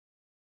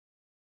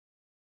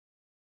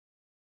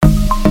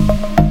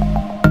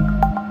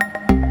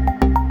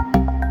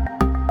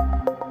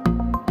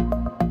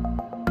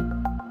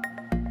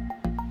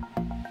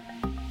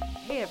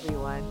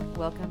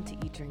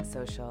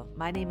Social.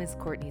 My name is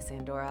Courtney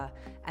Sandora,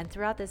 and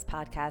throughout this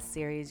podcast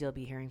series, you'll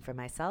be hearing from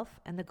myself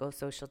and the Go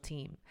Social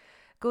team.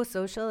 Go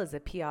Social is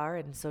a PR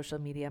and social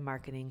media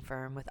marketing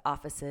firm with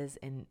offices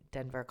in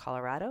Denver,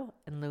 Colorado,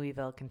 and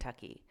Louisville,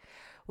 Kentucky.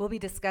 We'll be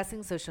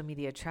discussing social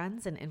media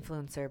trends and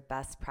influencer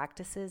best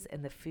practices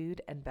in the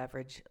food and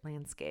beverage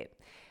landscape.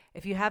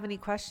 If you have any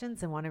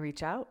questions and want to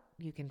reach out,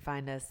 you can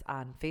find us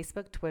on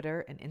Facebook,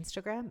 Twitter, and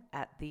Instagram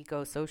at The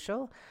Go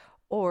Social,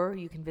 or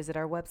you can visit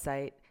our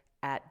website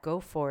at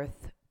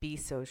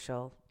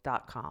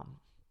goforthbesocial.com.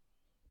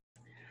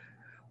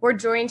 We're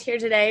joined here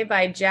today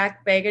by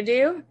Jack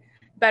Begadou,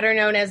 better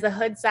known as the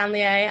Hood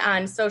Sommelier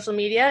on social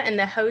media and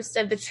the host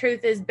of the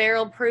Truth is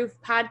Barrel Proof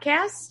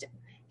podcast.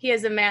 He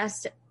has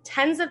amassed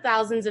tens of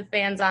thousands of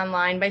fans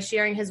online by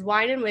sharing his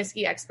wine and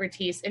whiskey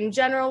expertise and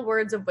general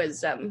words of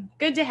wisdom.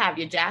 Good to have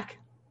you, Jack.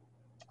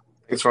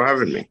 Thanks for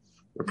having me.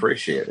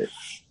 Appreciate it.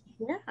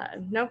 Yeah,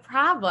 no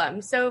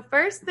problem. So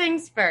first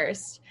things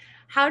first,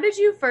 how did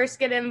you first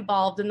get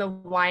involved in the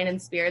wine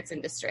and spirits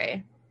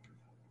industry?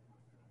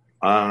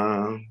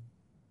 Probably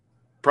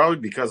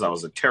because I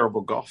was a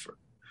terrible golfer.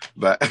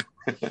 But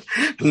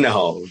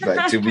no,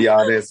 but to be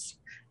honest,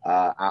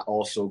 I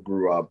also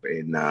grew up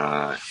I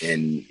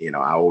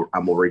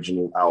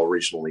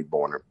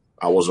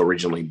was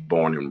originally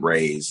born and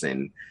raised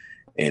in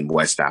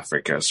West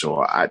Africa.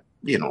 So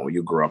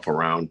you grew up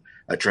around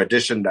a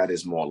tradition that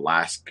is more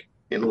lax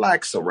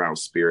around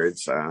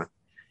spirits.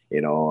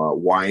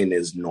 Wine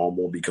is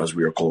normal because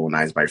we were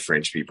colonized by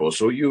French people.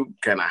 So you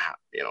kind of,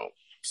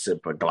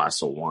 sip a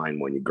glass of wine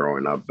when you're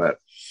growing up. But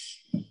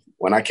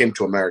when I came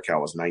to America, I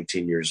was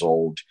 19 years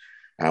old.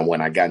 And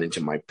when I got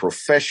into my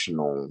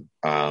professional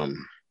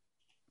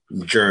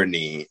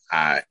journey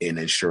in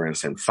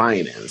insurance and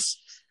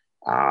finance,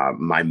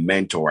 my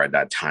mentor at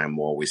that time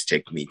will always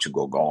take me to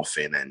go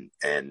golfing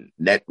and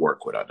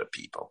network with other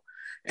people.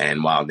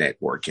 And while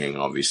networking,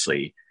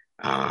 obviously,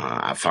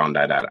 I found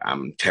out that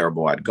I'm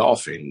terrible at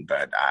golfing,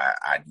 but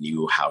I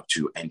knew how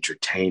to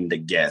entertain the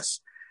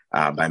guests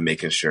by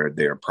making sure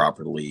they're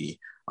properly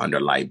under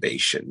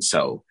libation.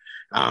 So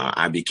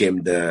I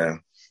became the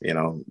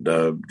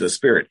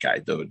spirit guy,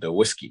 the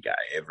whiskey guy.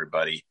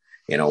 Everybody,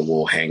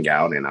 will hang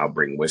out and I'll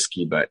bring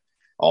whiskey, but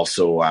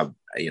also I'm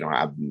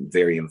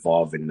very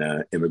involved in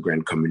the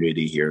immigrant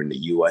community here in the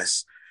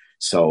U.S.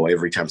 So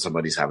every time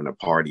somebody's having a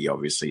party,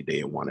 obviously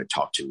they want to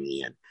talk to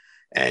me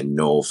and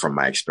know from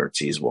my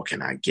expertise, what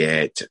can I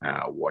get?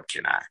 What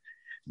can I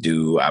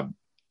do? I've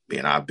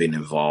been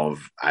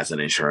involved as an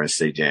insurance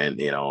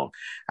agent.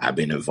 I've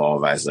been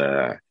involved as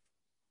the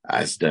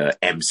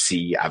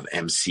MC. I've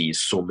emceed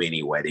so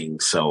many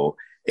weddings. So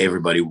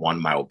everybody want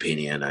my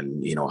opinion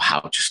and, how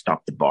to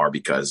stop the bar,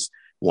 because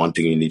one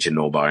thing you need to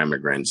know about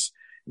immigrants,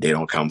 they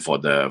don't come for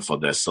the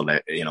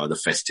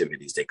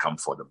festivities. They come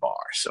for the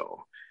bar.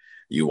 So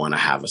you want to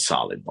have a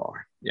solid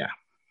bar. Yeah.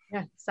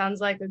 Yeah. Sounds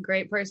like a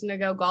great person to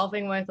go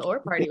golfing with or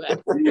party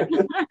with.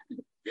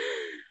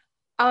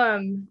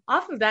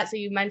 Off of that, so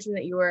you mentioned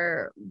that you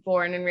were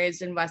born and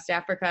raised in West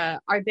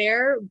Africa. Are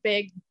there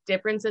big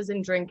differences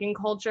in drinking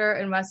culture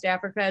in West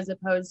Africa as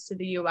opposed to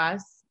the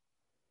U.S.?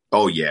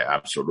 Oh, yeah,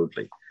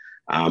 absolutely.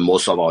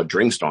 Most of our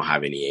drinks don't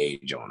have any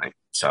age on it.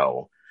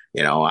 So,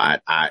 you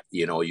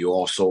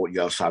also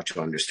have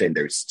to understand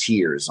there's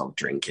tiers of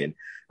drinking,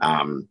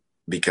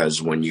 because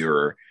when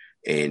you're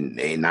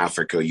in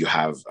Africa, you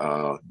have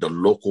the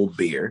local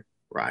beer,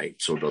 right?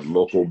 So the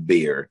local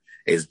beer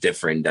is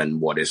different than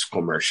what is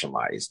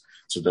commercialized.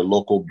 So the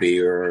local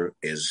beer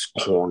is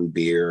corn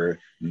beer,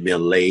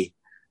 millet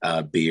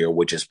beer,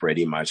 which is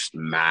pretty much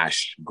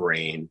mashed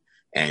grain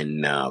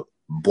and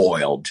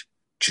boiled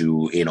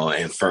to,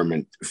 and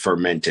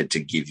fermented to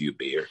give you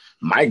beer.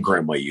 My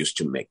grandma used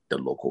to make the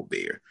local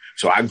beer.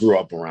 So I grew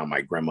up around my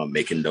grandma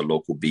making the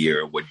local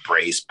beer with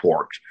braised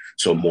pork.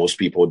 So most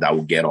people that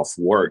will get off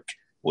work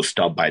will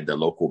stop by the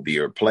local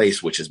beer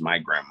place, which is my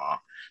grandma,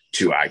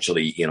 to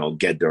actually,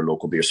 get their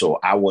local beer. So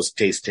I was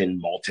tasting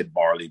malted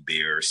barley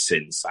beer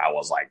since I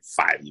was like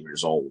 5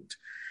 years old.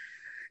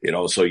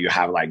 So you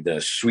have like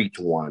the sweet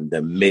one,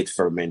 the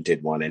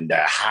mid-fermented one, and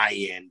the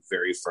high-end,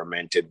 very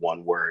fermented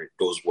one, where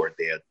those were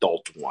the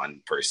adult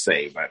one per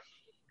se. But,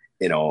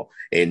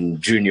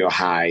 in junior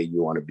high,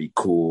 you want to be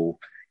cool,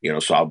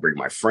 so I'll bring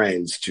my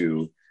friends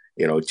to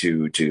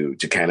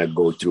kind of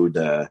go through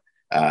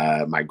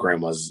my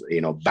grandma's,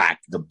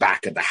 the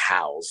back of the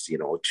house,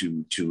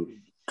 to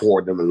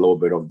pour them a little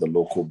bit of the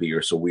local beer.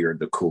 So we were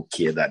the cool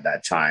kid at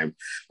that time.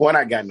 When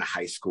I got into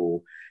high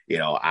school,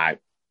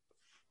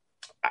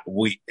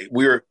 we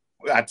were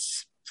at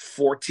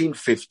 14,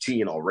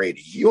 15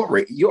 already. You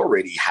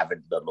already have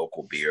the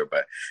local beer,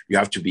 but you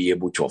have to be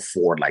able to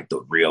afford like the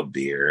real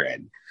beer.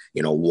 And,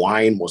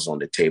 wine was on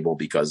the table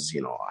because,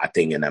 I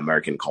think in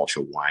American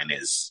culture, wine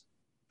is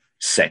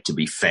set to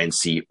be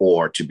fancy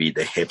or to be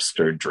the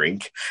hipster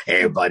drink.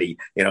 Everybody,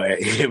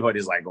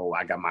 everybody's like, oh,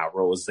 I got my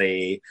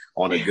rosé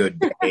on a good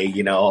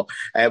day,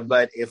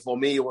 but for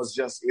me, it was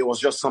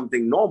just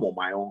something normal.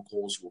 My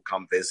uncles will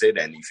come visit,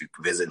 and if you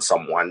visit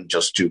someone,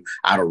 just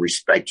out of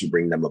respect, you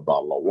bring them a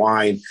bottle of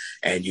wine,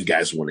 and you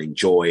guys will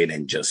enjoy it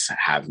and just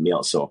have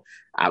meals. So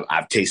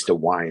I've tasted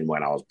wine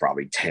when I was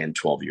probably 10,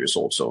 12 years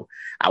old. So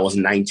I was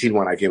 19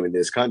 when I came in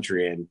this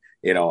country, and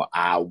we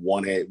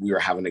were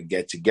having a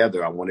get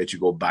together. I wanted to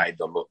go buy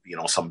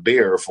some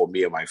beer for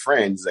me and my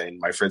friends. And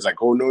my friend's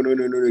like, oh, no,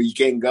 you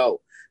can't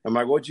go. I'm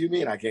like, what do you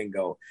mean I can't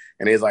go?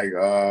 And he's like,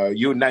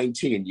 you're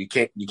 19. You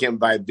can't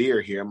buy beer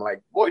here. I'm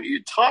like, what are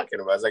you talking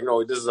about? I was like,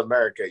 no, this is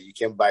America. You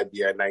can't buy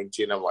beer at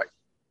 19. I'm like,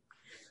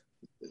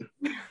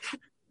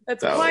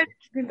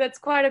 That's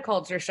quite a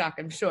culture shock,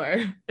 I'm sure.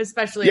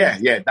 Especially.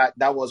 Yeah.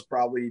 That was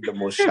probably the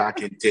most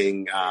shocking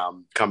thing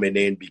coming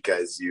in,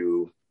 because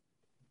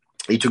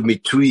it took me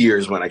 2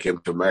 years when I came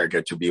to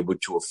America to be able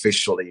to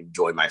officially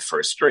enjoy my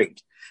first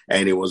drink.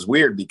 And it was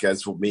weird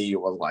because for me, it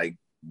was like,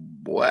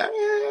 what?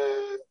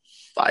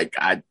 Like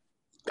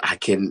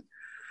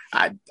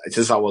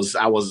since I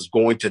was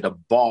going to the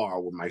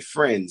bar with my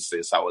friends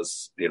since I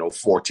was,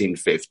 14,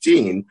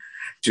 15,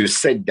 to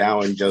sit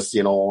down and just,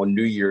 on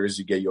New Year's,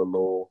 you get your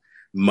little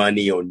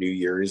money on New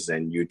Year's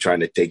and you're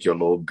trying to take your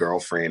little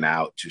girlfriend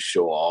out to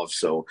show off.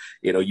 So,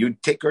 you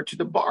take her to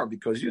the bar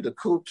because you're the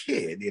cool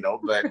kid,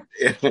 but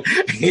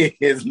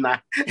it's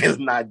not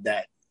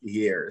that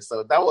here.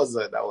 So that was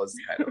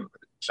kind of a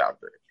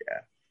shocker. Yeah.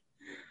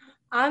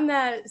 On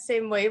that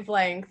same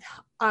wavelength,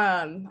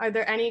 are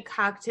there any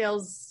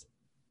cocktails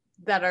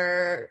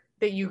that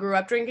you grew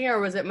up drinking, or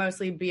was it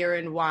mostly beer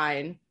and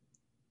wine?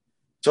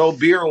 So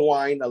beer and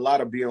wine, a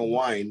lot of beer and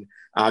wine.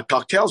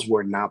 Cocktails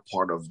were not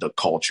part of the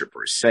culture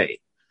per se.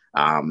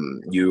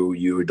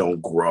 You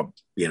don't grow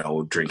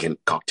up, drinking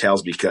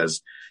cocktails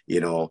because,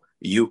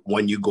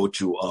 when you go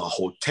to a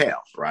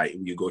hotel, right?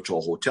 You go to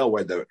a hotel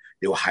where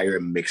they'll hire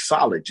a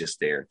mixologist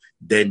there,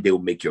 then they'll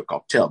make your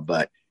cocktail.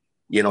 But,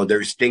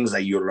 there's things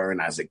that you learn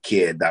as a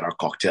kid that are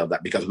cocktail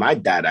because my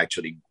dad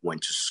actually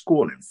went to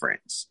school in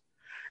France,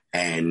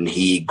 and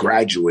he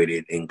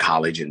graduated in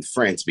college in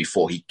France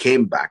before he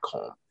came back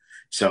home.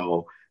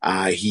 So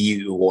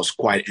he was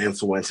quite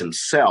influenced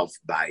himself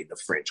by the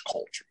French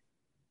culture.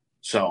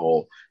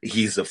 So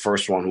he's the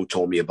first one who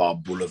told me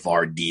about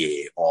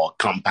Boulevardier or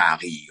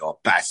Campari or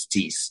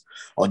Pastis,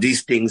 or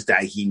these things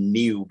that he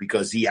knew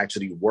because he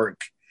actually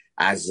worked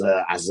as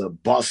a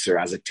busser,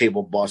 as a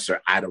table busser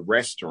at a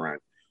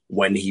restaurant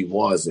when he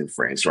was in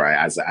France, right?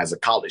 As a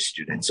college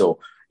student. So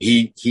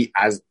he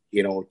as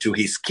to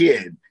his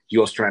kid, he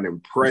was trying to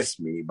impress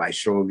me by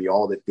showing me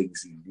all the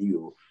things he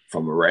knew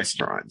from a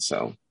restaurant.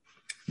 So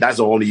that's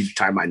the only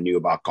time I knew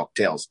about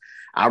cocktails.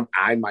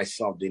 I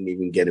myself didn't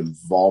even get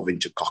involved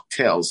into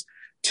cocktails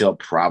till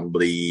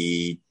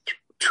probably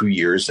 2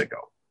 years ago,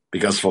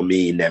 because for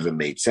me, it never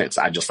made sense.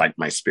 I just like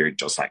my spirit,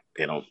 just like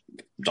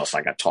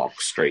I talk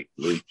straight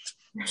to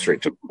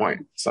the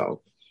point.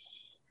 So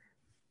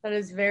that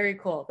is very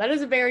cool. That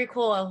is a very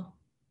cool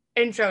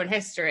intro in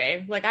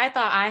history. Like, I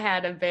thought I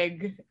had a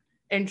big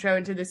intro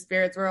into the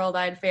spirits world.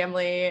 I had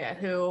family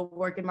who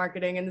work in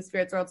marketing in the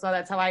spirits world, so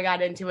that's how I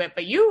got into it.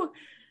 But you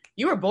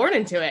were born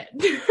into it.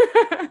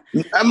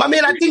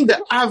 I think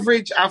the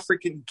average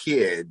African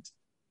kid,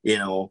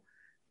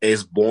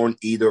 is born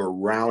either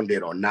around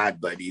it or not.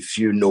 But if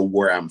you know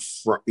where I'm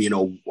from,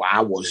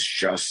 I was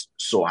just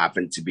so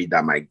happened to be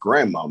that my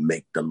grandma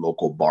make the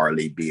local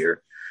barley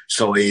beer.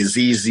 So it's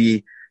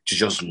easy to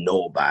just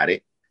know about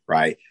it,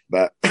 right?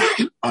 But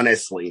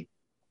honestly,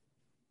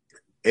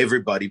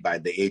 everybody by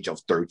the age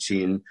of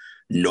 13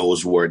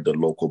 knows where the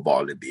local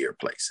barley beer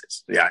place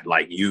is. Yeah,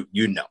 like you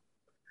know.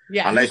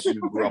 Yeah. Unless you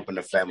grew up in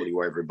a family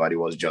where everybody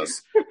was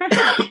just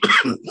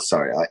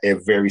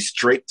very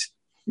strict,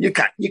 you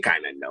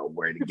kind of know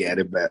where to get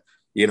it. But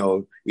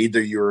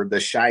either you're the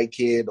shy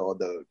kid or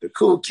the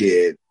cool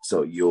kid,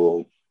 so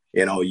you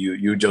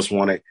just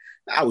want to.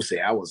 I would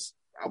say I was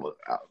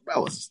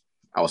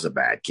a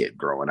bad kid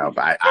growing up.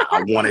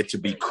 I wanted to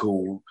be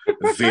cool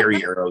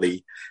very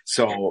early,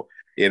 so.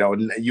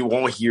 You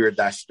won't hear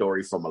that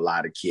story from a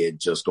lot of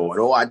kids just going,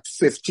 oh, at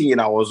 15,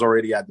 I was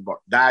already at the bar.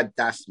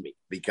 That's me,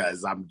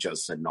 because I'm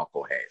just a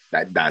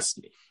knucklehead. That's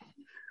me.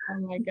 Oh,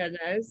 my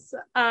goodness.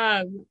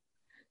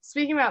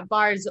 Speaking about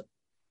bars,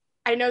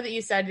 I know that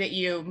you said that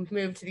you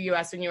moved to the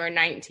U.S. when you were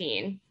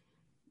 19.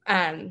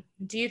 Do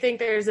you think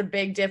there's a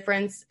big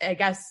difference, I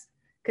guess,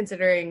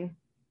 considering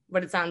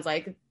what it sounds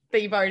like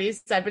that you've already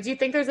said, but do you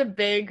think there's a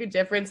big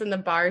difference in the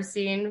bar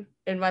scene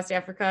in West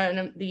Africa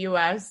and the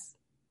U.S.?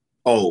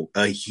 Oh,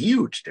 a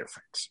huge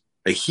difference,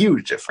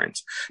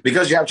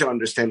 because you have to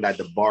understand that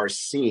the bar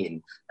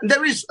scene, and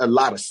there is a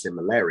lot of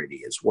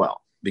similarity as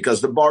well, because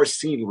the bar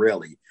scene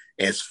really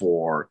is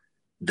for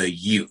the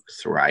youth,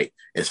 right?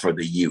 It's for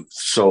the youth.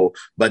 So,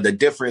 but the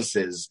difference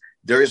is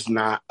there is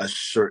not a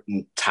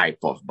certain type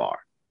of bar.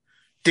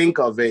 Think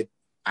of it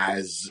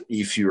as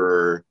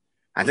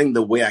I think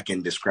the way I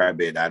can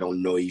describe it, I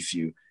don't know if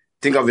you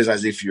think of it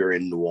as if you're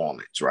in New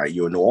Orleans, right?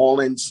 You're in New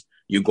Orleans.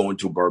 you go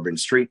into Bourbon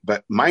Street.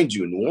 But mind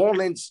you, New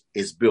Orleans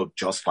is built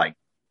just like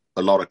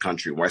a lot of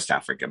country in West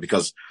Africa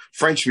because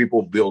French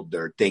people build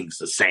their things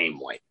the same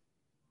way.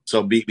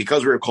 So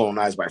because we were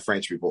colonized by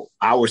French people,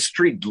 our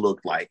street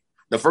looked like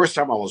the first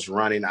time I was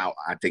running out,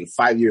 I think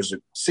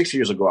 6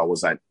 years ago,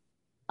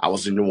 I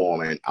was in New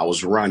Orleans. I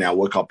was running. I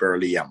woke up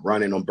early. I'm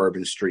running on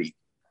Bourbon Street.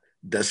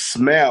 The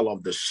smell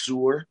of the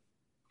sewer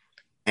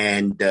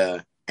and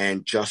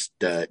just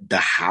the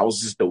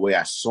houses, the way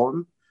I saw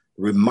them,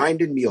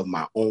 reminded me of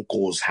my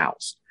uncle's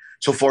house.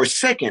 So for a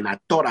second, I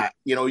thought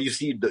you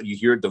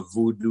hear the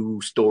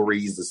voodoo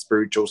stories, the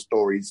spiritual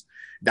stories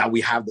that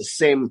we have the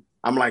same.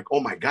 I'm like, oh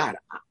my God,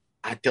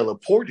 I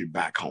teleported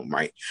back home,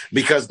 right?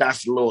 Because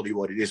that's literally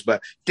what it is.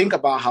 But think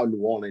about how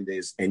New Orleans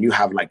is, and you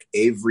have like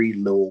every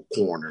little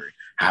corner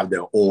have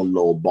their own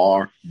little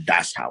bar.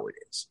 That's how it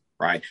is,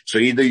 right? So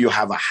either you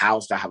have a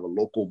house that have a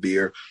local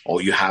beer,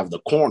 or you have the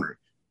corner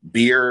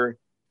beer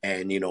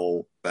and,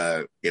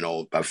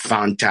 a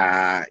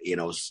Fanta,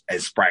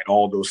 and Sprite,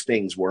 all those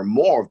things were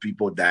more of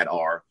people that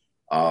are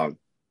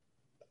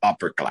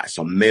upper class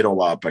or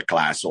middle upper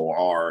class,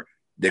 or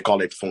they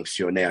call it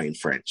fonctionnaire in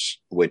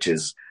French, which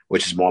is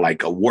more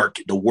like the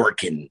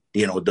working,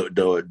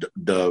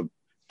 the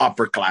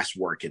upper class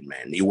working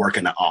man. He work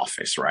in the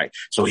office, right?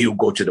 So he'll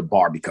go to the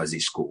bar because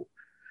he's cool.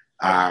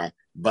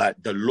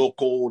 But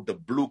the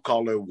blue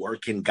collar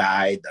working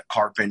guy, the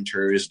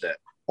carpenters,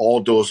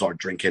 all those are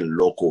drinking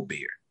local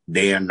beer.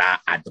 They are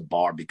not at the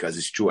bar because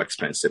it's too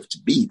expensive to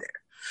be there.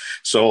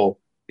 So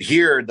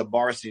here, the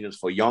bar scene is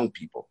for young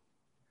people,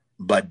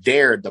 but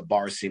there, the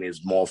bar scene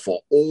is more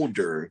for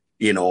older,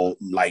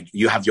 like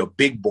you have your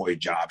big boy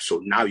job.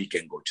 So now you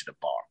can go to the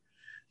bar.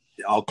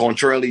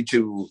 Contrarily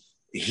to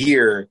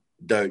here,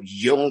 the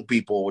young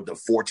people, the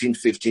 14,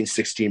 15,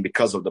 16,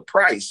 because of the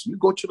price, you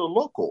go to the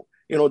local,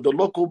 the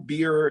local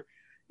beer,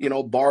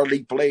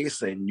 barley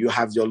place, and you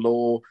have your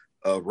little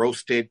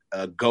roasted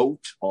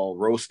goat or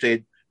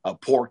roasted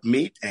pork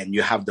meat, and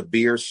you have the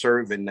beer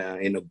served in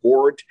a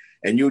gourd,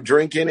 and you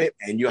drinking it,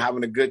 and you're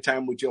having a good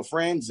time with your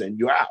friends, and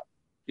you're out,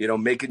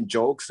 making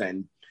jokes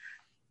and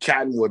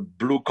chatting with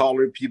blue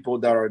collar people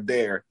that are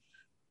there.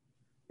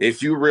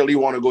 If you really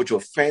want to go to a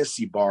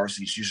fancy bars,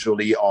 it's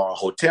usually our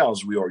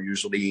hotels. We are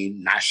usually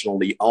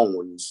nationally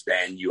owned.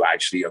 Then you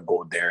actually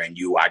go there and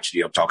you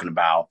actually are talking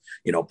about,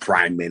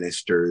 prime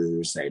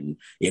ministers and,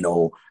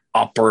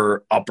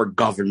 upper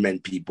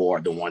government people are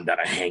the one that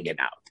are hanging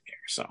out there.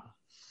 So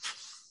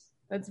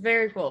that's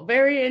very cool.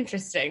 Very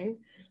interesting.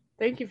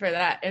 Thank you for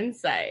that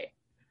insight.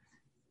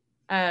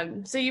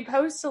 So you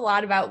post a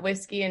lot about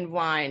whiskey and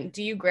wine.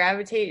 Do you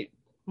gravitate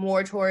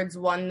more towards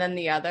one than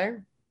the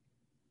other?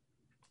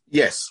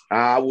 Yes,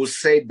 I would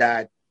say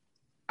I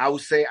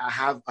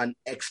have an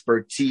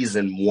expertise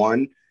in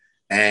one,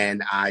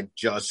 and I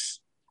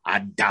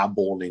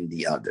dabble in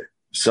the other.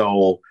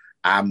 So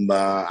I'm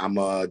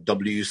a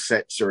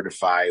WSET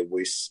certified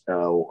wine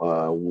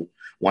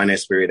and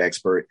spirit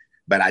expert,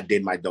 but I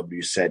did my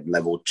WSET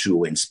level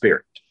 2 in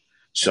spirit.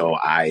 So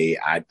I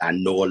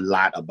know a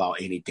lot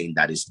about anything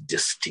that is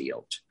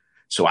distilled.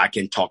 So I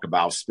can talk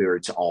about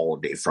spirits all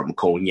day, from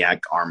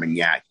cognac,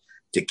 Armagnac,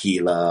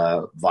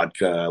 tequila,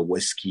 vodka,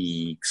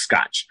 whiskey,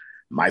 scotch.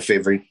 My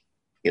favorite,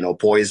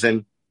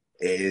 poison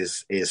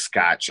is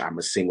scotch. I'm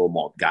a single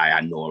malt guy.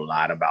 I know a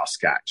lot about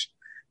scotch.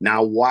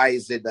 Now, why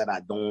is it that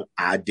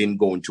I didn't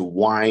go into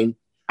wine?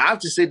 I have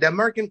to say the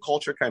American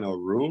culture kind of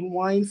ruined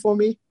wine for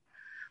me,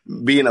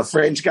 being a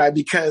French guy,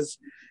 because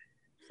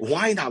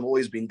wine have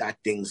always been that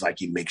thing's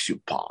like, it makes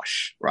you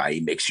posh, right?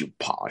 It makes you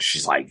posh.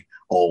 It's like,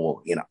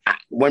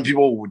 when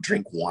people would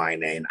drink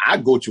wine, and I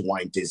go to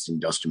wine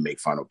tasting just to make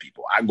fun of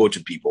people. I go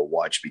to people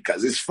watch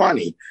because it's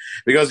funny,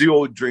 because you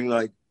all drink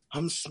like,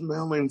 I'm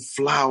smelling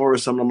flower or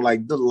something. I'm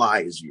like, the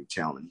lies you're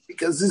telling,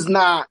 because it's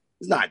not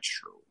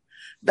true.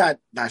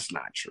 That's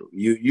not true.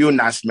 You're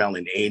not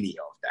smelling any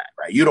of that,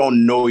 right? You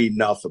don't know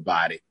enough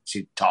about it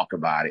to talk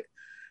about it.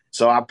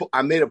 So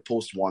I made a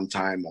post one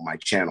time on my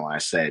channel. I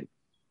said,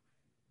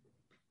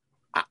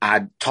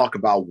 I talk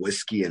about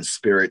whiskey and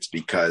spirits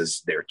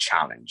because they're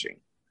challenging.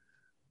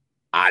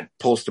 I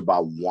post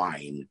about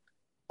wine,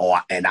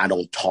 and I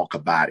don't talk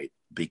about it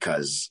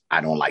because I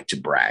don't like to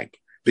brag.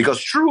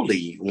 Because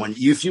truly,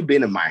 if you've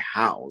been in my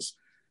house,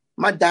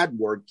 my dad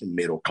worked in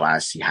middle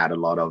class. He had a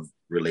lot of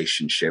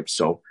relationships.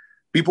 So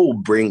people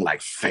will bring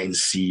like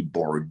fancy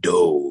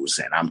Bordeaux's,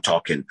 and I'm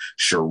talking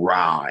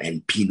Shiraz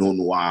and Pinot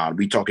Noir.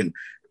 We're talking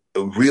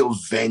real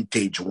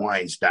vintage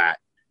wines that,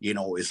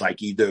 is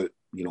like either,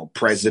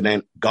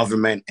 president,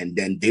 government, and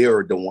then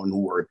they're the one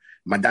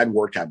my dad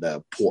worked at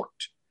the port.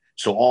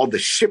 So all the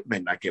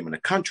shipment that came in the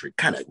country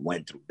kind of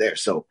went through there.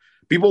 So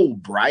people will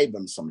bribe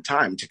them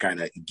sometime to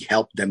kind of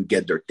help them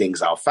get their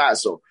things out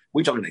fast. So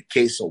we're talking a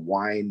case of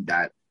wine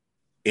that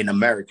in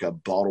America, a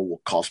bottle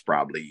will cost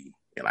probably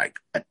like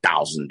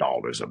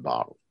 $1,000 a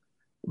bottle.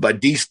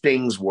 But these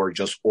things were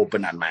just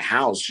open at my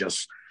house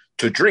just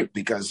to drink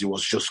because it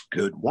was just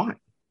good wine.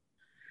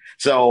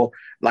 So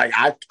like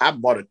I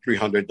bought a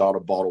 $300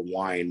 bottle of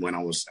wine when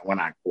I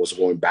was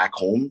going back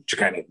home to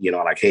kind of,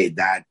 like, hey,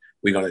 Dad,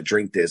 we're going to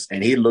drink this.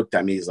 And he looked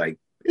at me, he's like,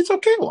 it's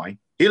okay, wine.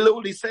 He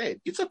literally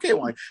said, it's okay,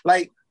 wine.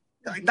 Like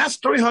that's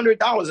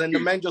 $300. And the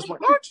man just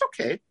went, oh, it's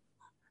okay.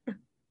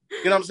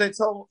 You know what I'm saying?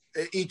 So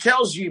he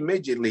tells you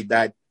immediately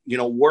that,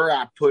 where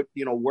I put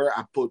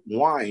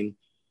wine,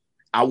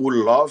 I would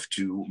love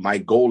to. My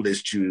goal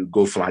is to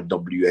go for my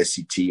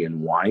WSET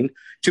in wine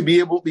to be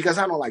able, because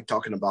I don't like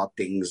talking about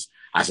things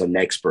as an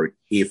expert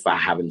if I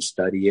haven't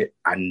studied it.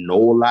 I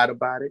know a lot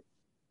about it,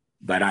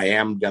 but I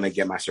am going to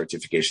get my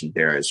certification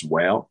there as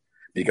well,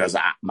 because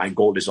my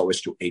goal is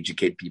always to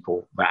educate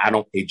people. But I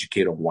don't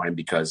educate on wine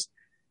because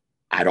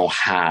I don't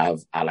have,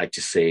 I like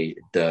to say,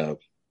 the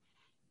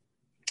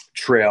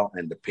trail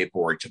and the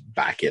paperwork to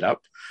back it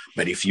up.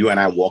 But if you and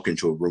I walk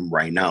into a room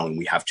right now and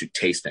we have to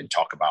taste and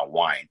talk about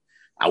wine,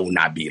 I will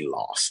not be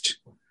lost.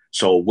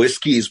 So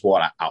whiskey is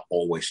what I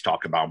always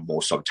talk about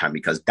most of the time,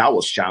 because that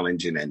was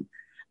challenging. And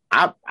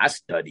I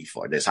studied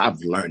for this.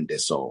 I've learned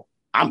this. So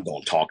I'm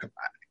going to talk about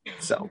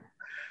it. So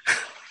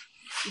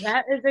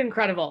that is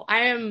incredible.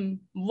 I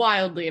am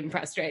wildly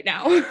impressed right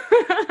now.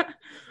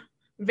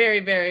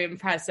 Very, very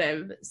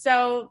impressive.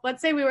 So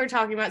let's say we were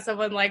talking about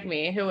someone like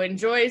me who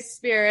enjoys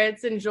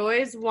spirits,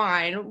 enjoys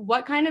wine.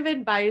 What kind of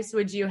advice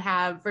would you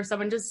have for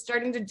someone just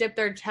starting to dip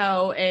their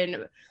toe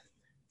in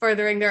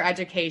furthering their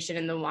education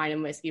in the wine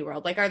and whiskey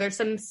world? Like, are there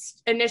some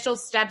initial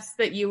steps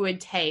that you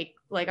would take?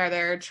 Like, are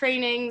there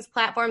trainings,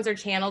 platforms, or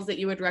channels that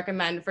you would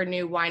recommend for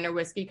new wine or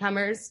whiskey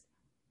comers?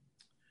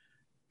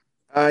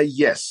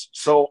 Yes.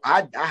 So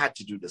I had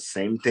to do the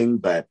same thing,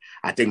 but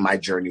I think my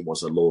journey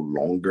was a little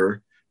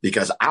longer,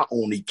 because I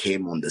only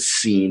came on the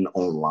scene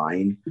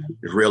online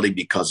really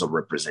because of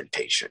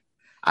representation.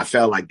 I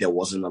felt like there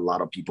wasn't a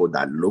lot of people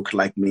that looked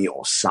like me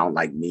or sound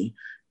like me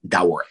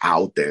that were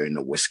out there in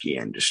the whiskey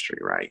industry,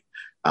 right?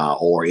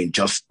 Or in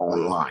just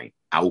online.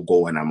 I would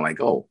go and I'm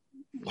like, oh,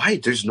 why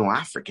there's no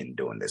African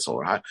doing this?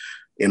 Or,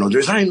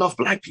 there's not enough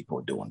Black people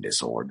doing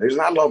this, or there's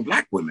not a lot of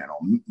Black women or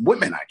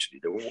women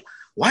actually doing it.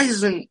 Why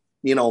doesn't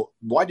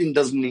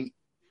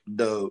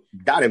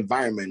that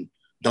environment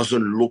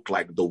doesn't look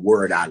like the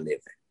world I live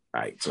in?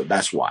 Right. So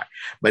that's why.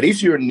 But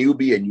if you're a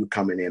newbie and you're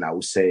coming in, I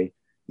would say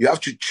you have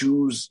to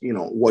choose,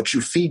 what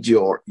you feed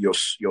your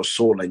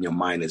soul and your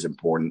mind is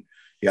important.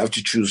 You have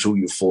to choose who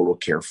you follow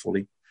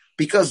carefully,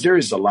 because there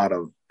is a lot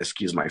of,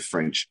 excuse my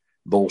French,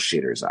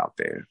 bullshitters out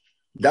there.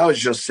 That was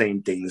just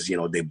saying things,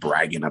 they're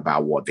bragging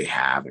about what they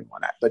have and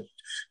whatnot. But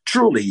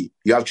truly,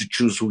 you have to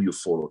choose who you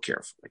follow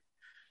carefully.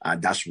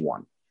 That's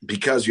one,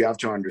 because you have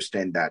to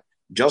understand that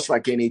just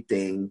like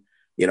anything,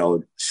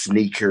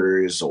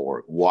 sneakers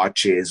or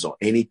watches or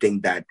anything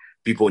that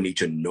people need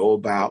to know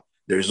about,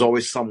 there's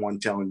always someone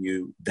telling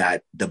you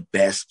that the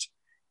best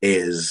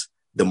is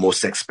the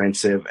most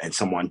expensive, and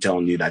someone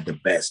telling you that the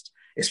best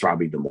is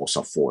probably the most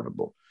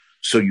affordable.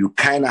 So you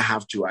kind of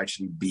have to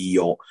actually be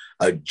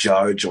a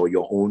judge or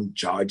your own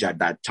judge at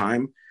that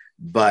time.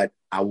 But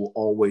I will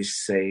always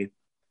say,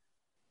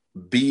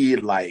 be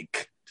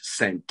like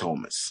St.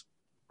 Thomas,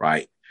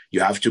 right?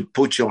 You have to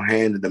put your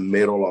hand in the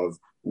middle of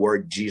where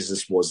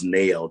Jesus was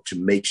nailed to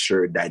make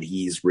sure that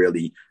he's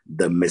really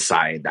the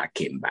Messiah that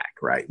came back,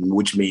 right?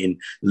 Which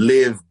means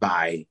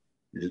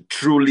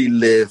truly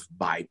live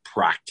by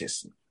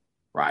practicing,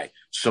 right?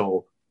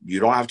 So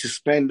you don't have to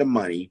spend the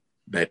money,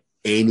 but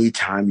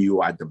anytime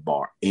you're at the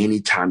bar,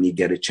 anytime you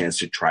get a chance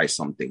to try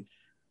something,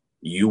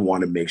 you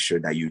want to make sure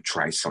that you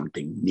try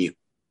something new.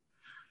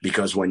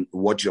 Because when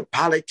what your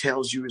palate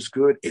tells you is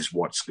good is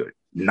what's good,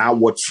 not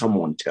what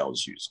someone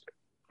tells you is good.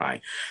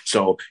 Right.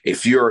 So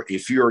if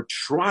you're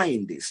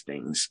trying these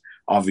things,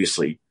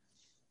 obviously,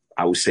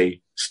 I would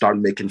say start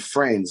making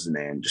friends in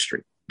the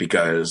industry,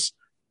 because,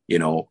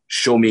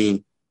 show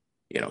me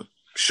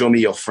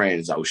your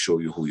friends. I will show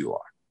you who you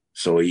are.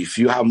 So if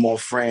you have more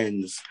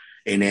friends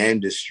in the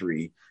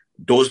industry,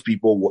 those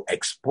people will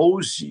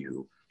expose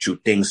you to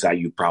things that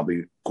you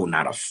probably could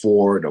not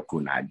afford or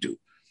could not do,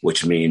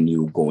 which means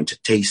you go into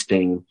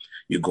tasting,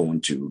 you go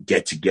into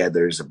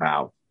get-togethers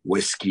about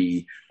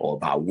whiskey or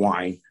about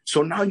wine.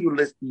 So now you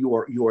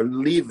are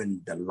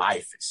living the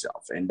life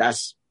itself, and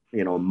that's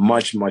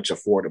much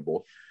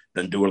affordable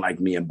than doing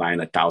like me and buying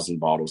 1,000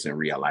 bottles and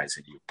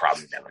realizing you're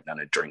probably never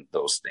gonna drink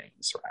those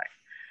things, right?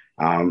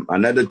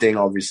 Another thing,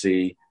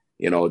 obviously,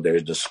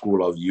 there's the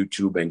school of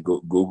YouTube and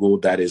Google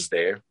that is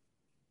there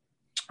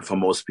for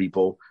most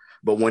people.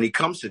 But when it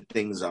comes to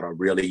things that are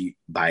really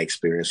by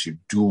experience, you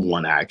do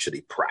want to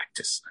actually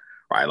practice,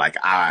 right? Like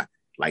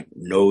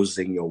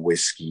nosing your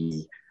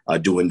whiskey.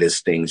 Doing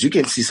these things, you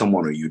can see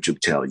someone on YouTube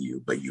tell you,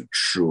 but you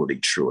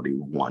truly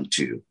want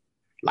to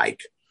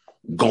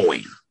go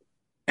in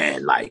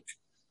and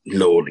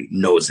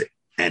nose it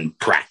and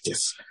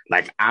practice.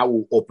 Like I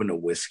will open a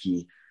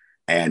whiskey,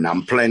 and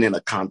I'm planning a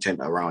content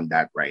around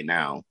that right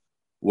now,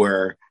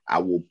 where I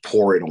will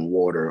pour it on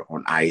water,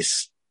 on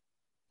ice.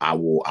 I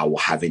will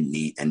have it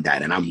neat and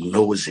that, and I'm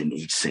nosing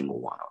each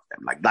single one of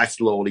them. Like that's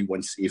slowly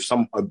if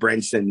a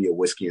brand send me a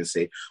whiskey and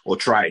say, "Oh,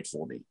 try it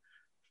for me,"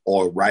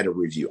 or write a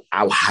review,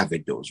 I'll have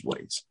it those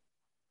ways,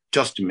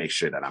 just to make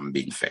sure that I'm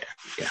being fair.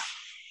 Yeah.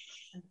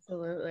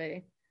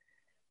 Absolutely.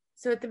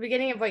 So at the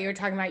beginning of what you were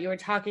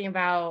talking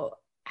about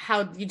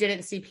how you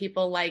didn't see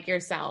people like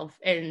yourself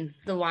in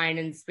the wine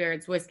and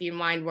spirits, whiskey and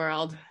wine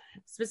world,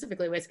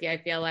 specifically whiskey, I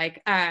feel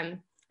like. And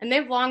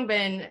they've long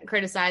been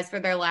criticized for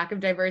their lack of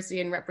diversity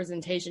and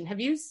representation. Have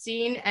you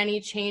seen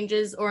any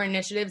changes or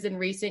initiatives in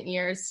recent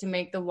years to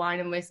make the wine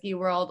and whiskey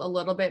world a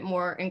little bit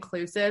more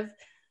inclusive?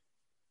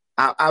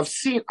 I've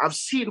seen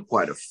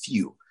quite a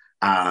few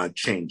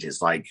changes.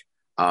 Like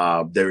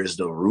there is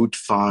the Root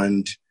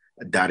Fund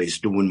that is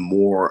doing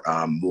more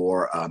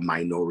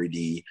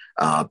minority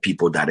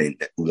people that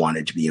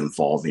wanted to be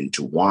involved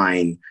into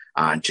wine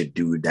to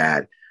do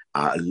that.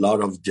 A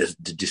lot of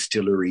the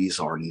distilleries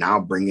are now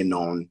bringing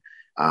on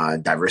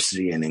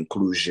diversity and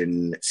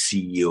inclusion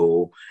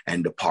CEO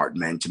and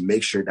department to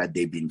make sure that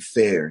they've been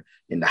fair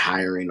in the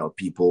hiring of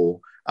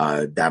people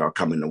that are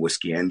coming in the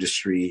whiskey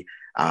industry.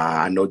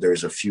 I know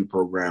there's a few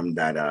programs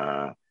that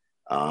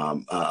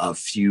a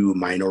few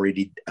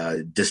minority,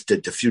 a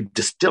few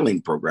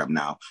distilling program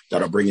now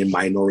that are bringing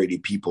minority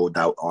people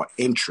that are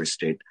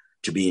interested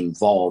to be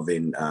involved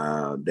in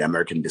the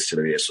American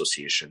Distillery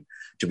Association,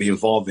 to be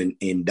involved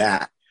in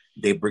that.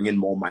 They bring in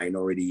more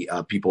minority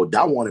people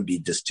that want to be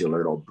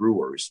distillers or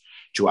brewers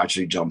to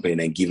actually jump in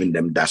and giving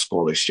them that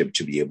scholarship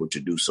to be able to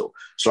do so.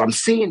 So I'm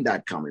seeing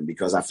that coming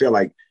because I feel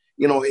like,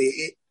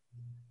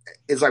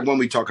 it's like when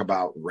we talk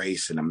about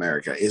race in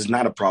America, it's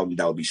not a problem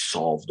that will be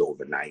solved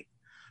overnight.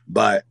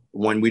 But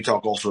when we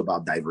talk also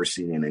about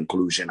diversity and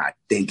inclusion, I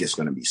think it's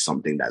going to be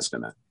something that's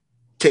going to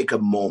take a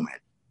moment.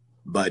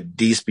 But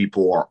these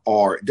people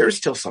are there's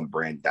still some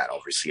brand that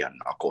obviously are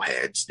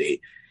knuckleheads.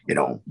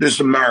 This is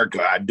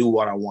America. I do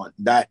what I want.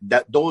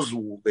 Those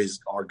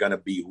are going to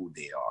be who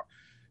they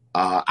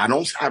are. I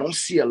don't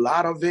see a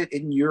lot of it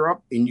in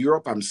Europe. In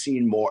Europe, I'm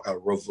seeing more a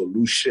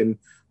revolution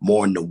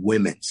more on the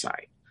women's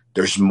side.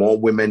 There's more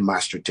women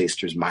master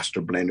tasters,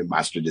 master blender,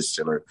 master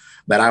distiller,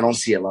 but I don't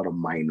see a lot of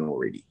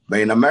minority. But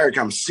in America,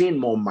 I'm seeing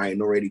more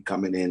minority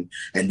coming in,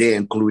 and they're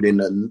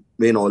including a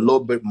little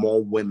bit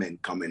more women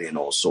coming in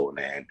also in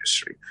the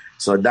industry.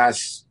 So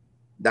that's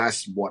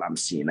what I'm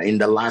seeing. In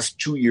the last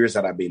 2 years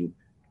that I've been,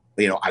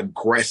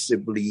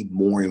 aggressively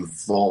more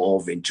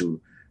involved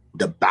into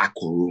the back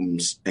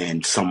rooms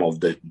and some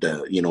of the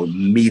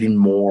meeting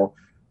more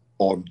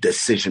of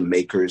decision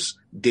makers,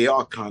 they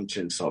are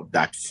conscious of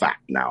that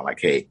fact now. Like,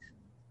 hey,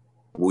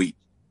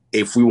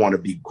 if we want to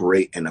be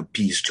great and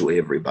appease to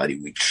everybody,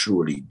 we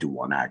truly do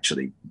want to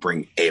actually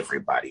bring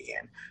everybody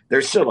in.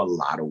 There's still a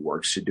lot of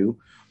work to do,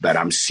 but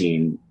I'm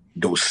seeing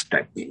those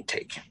steps being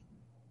taken.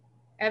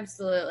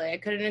 Absolutely. I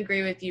couldn't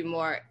agree with you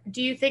more.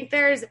 Do you think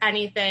there's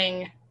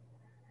anything,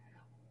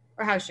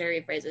 or how should I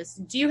rephrase this?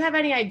 Do you have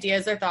any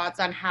ideas or thoughts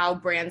on how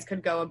brands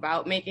could go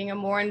about making a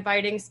more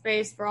inviting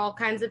space for all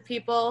kinds of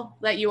people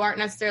that you aren't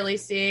necessarily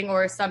seeing,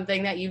 or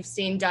something that you've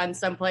seen done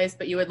someplace,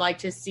 but you would like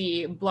to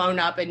see blown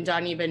up and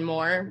done even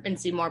more and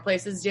see more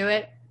places do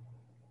it?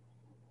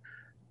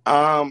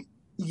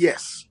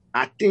 Yes,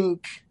 I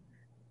think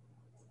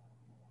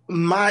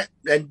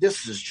and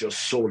this is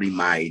just solely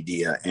my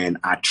idea, and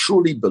I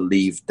truly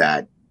believe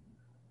that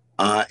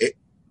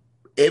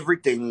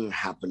everything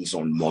happens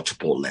on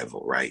multiple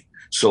level, right?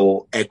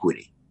 So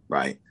equity,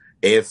 right?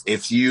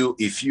 If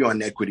you're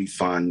an equity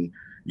fund,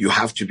 you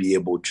have to be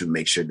able to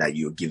make sure that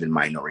you're giving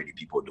minority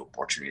people the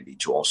opportunity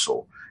to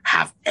also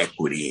have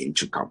equity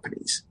into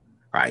companies,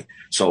 right?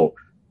 So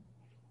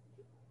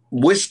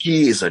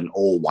whiskey is an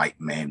old white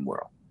man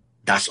world.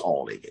 That's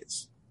all it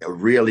is.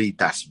 Really,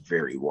 that's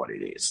very what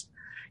it is.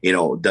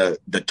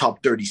 The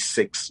top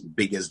 36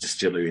 biggest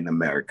distillery in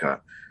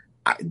America,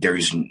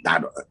 there's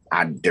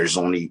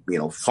only,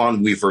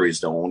 Fund Weaver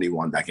is the only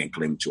one that can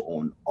claim to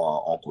own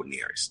Uncle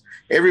Nearest.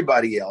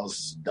 Everybody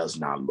else does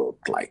not look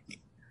like me.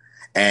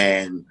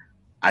 And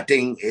I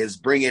think it's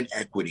bringing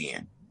equity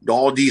in.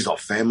 All these are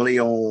family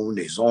owned.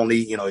 There's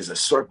only, it's a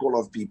circle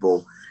of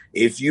people.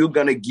 If you're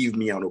going to give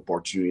me an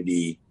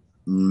opportunity,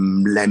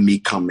 let me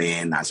come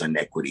in as an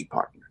equity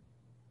partner,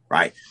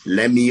 right?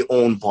 Let me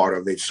own part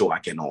of it so I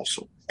can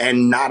also,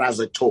 and not as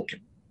a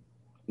token.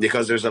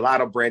 Because there's a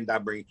lot of brand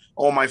that bring,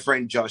 my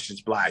friend Josh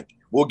is Black.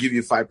 We'll give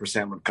you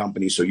 5% of the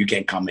company so you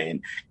can come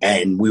in,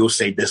 and we'll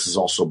say this is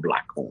also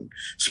Black owned.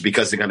 So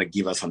because they're going to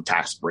give us some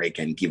tax break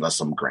and give us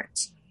some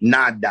grants.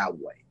 Not that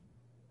way.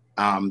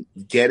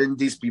 Getting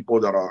these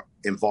people that are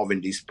involved in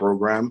this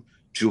program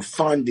to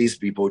fund these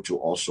people to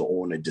also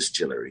own a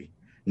distillery,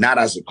 not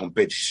as a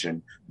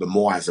competition, but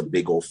more as a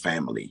big old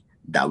family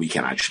that we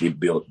can actually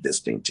build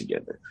this thing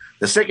together.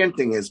 The second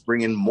thing is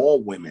bringing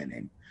more women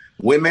in.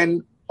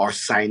 Women are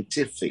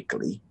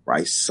scientifically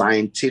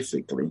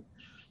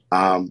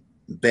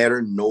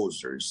better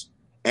nosers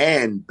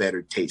and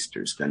better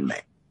tasters than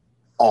men.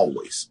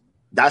 Always.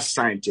 That's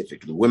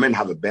scientifically. Women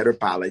have a better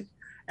palate,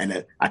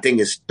 and I think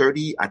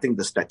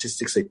the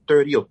statistics say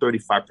 30 or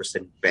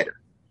 35% better.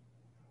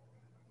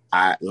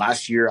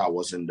 Last year I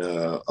was in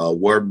the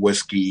World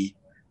Whiskey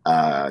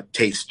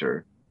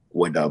taster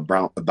with a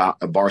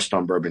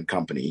Barstow Bourbon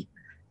Company,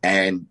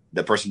 and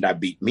the person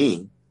that beat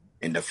me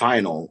in the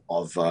final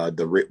of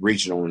the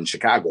regional in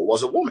Chicago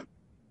was a woman.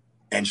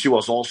 And she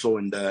was also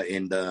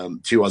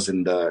she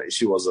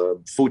was a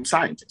food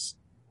scientist.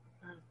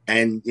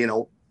 And, you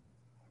know,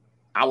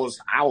 I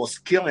was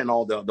killing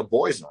all the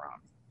boys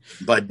around.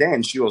 But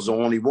then she was the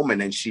only woman,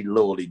 and she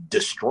literally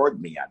destroyed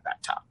me at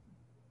that time.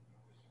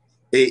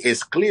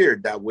 It's clear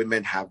that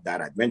women have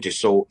that advantage.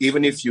 So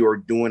even if you're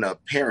doing a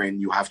pairing,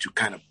 you have to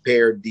kind of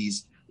pair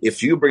these.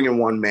 If you bring in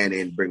one man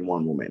in, bring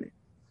one woman in.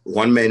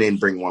 One man in,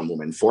 bring one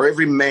woman. For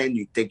every man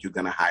you think you're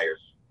going to hire,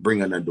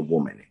 bring another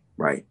woman in,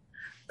 right?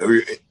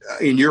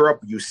 In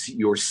Europe,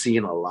 you're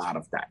seeing a lot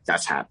of that.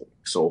 That's happening.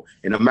 So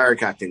in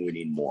America, I think we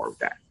need more of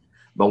that.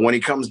 But when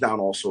it comes down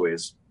also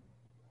is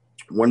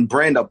when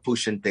brands are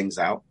pushing things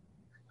out,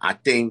 I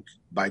think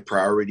by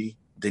priority,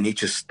 they need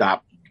to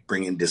stop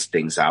bringing these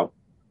things out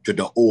to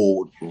the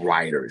old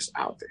writers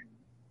out there,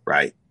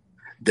 right?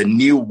 The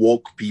new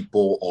woke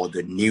people or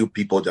the new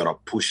people that are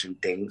pushing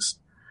things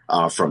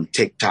from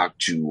TikTok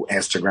to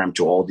Instagram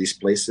to all these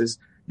places,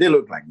 they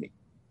look like me.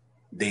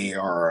 They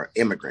are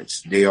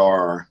immigrants. They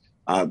are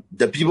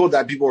the people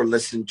that people are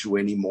listening to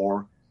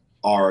anymore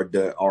are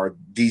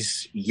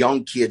these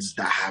young kids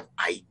that have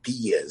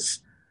ideas,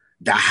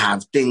 that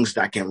have things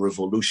that can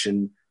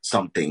revolution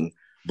something.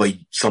 But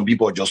some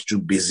people are just too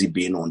busy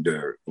being on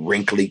their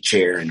wrinkly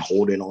chair and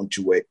holding on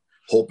to it,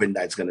 hoping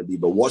that's going to be.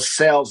 But what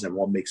sells and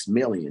what makes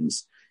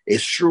millions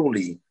is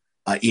truly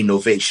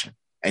innovation.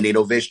 And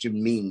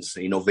innovation means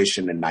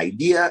innovation in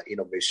idea,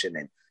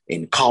 innovation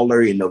in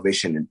color,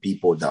 innovation in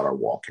people that are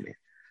walking in.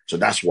 So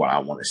that's what I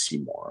want to see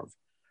more of.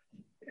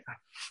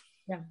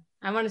 Yeah,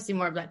 I want to see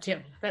more of that too.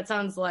 That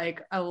sounds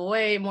like a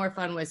way more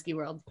fun whiskey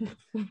world.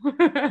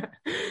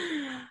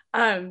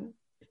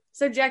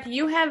 So Jack,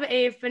 you have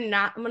a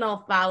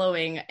phenomenal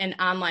following and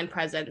online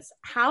presence.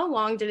 How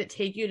long did it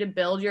take you to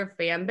build your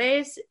fan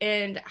base,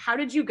 and how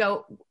did you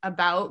go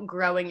about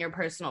growing your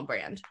personal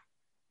brand?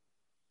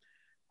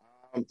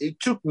 It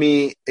took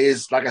me,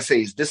 this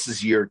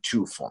is year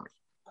 2 for me.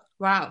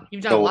 Wow,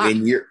 you've done a lot.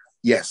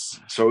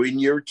 So in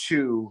year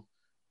 2,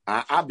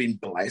 I've been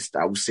blessed.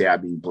 I would say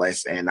I've been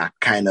blessed, and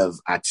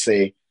I'd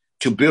say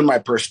to build my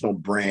personal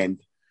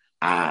brand,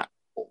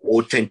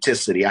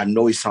 authenticity. I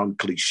know it sounds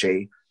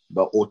cliche,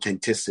 but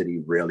authenticity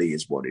really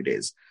is what it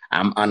is.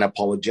 I'm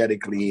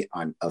unapologetically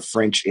a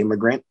French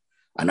immigrant,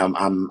 and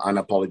I'm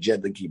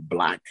unapologetically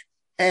Black,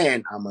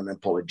 and I'm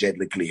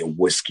unapologetically a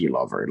whiskey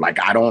lover. Like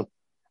I don't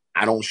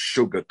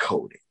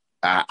sugarcoat it.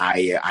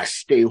 I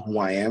stay who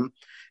I am,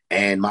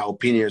 and my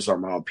opinions are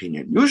my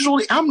opinion.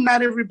 Usually, I'm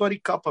not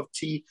everybody's cup of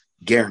tea,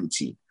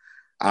 guaranteed.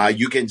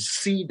 You can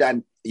see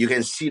that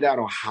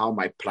on how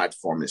my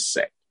platform is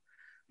set.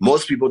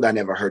 Most people that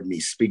never heard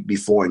me speak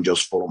before and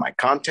just follow my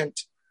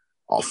content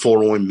are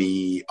following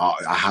me.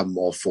 I have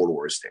more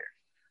followers there.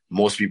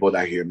 Most people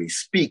that hear me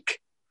speak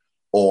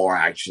or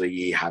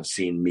actually have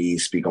seen me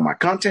speak on my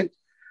content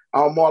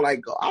are more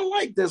like, I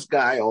like this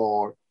guy,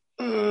 or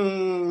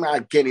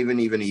I can't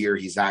even hear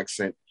his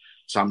accent,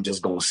 so I'm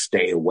just going to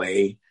stay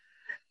away.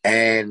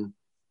 And,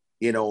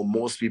 you know,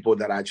 most people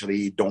that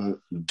actually don't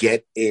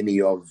get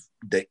any of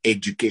the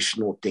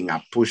educational thing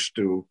I push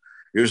through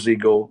usually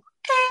go,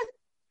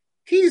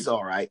 he's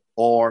all right,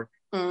 or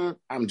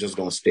I'm just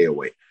going to stay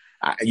away.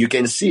 You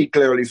can see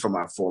clearly from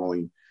my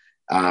following.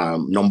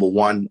 Number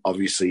one,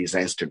 obviously, is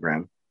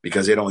Instagram,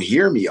 because they don't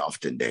hear me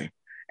often there.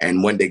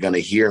 And when they're going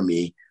to hear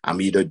me, I'm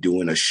either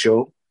doing a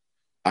show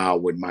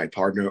with my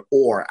partner,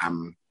 or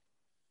I'm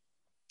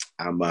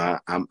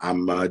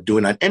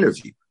doing an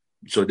interview.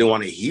 So they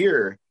want to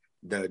hear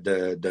the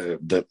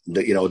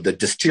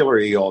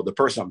distillery or the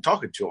person I'm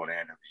talking to on the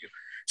interview.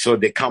 So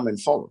they come and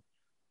follow.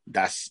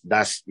 That's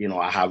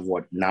I have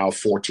now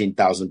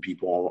 14,000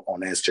 people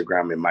on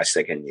Instagram in my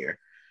second year.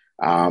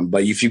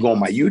 But if you go on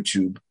my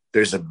YouTube,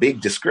 there's a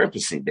big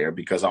discrepancy there,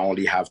 because I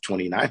only have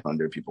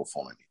 2,900 people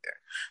following me there,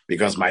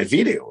 because my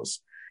videos,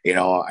 it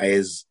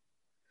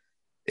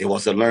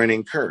was a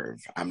learning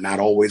curve. I'm not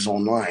always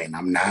online.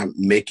 I'm not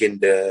making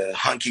the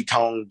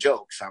hunky-tonk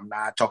jokes. I'm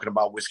not talking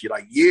about whiskey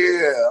like,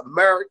 yeah,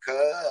 America.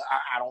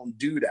 I don't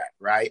do that,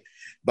 right?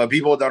 But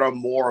people that are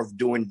more of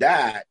doing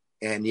that,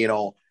 and,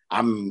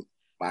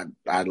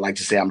 I'd like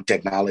to say I'm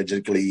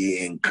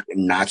technologically and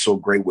not so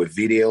great with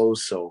videos.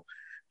 So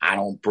I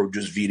don't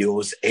produce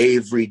videos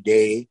every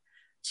day.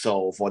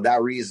 So for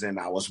that reason,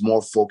 I was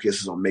more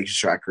focused on making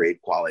sure I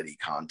create quality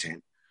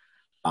content.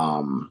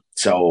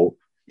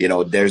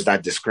 There's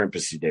that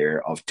discrepancy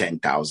there of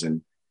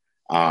 10,000.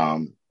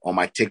 On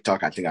my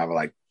TikTok, I think I have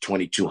like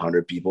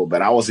 2,200 people,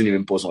 but I wasn't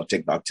even posting on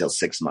TikTok till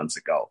 6 months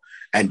ago.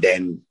 And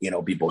then,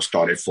 people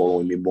started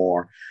following me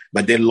more,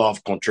 but they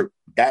love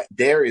that.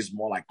 There is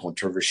more like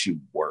controversy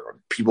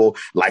word. People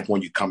like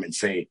when you come and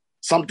say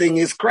something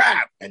is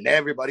crap, and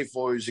everybody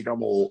follows you.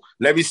 Come, oh,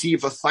 let me see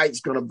if a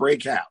fight's going to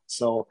break out.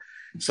 So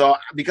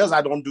because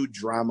I don't do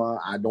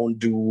drama, I don't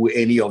do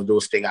any of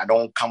those things. I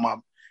don't come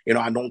up,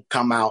 I don't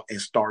come out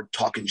and start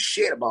talking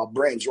shit about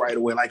brands right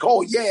away. Like,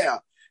 oh yeah,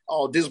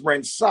 this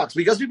brand sucks,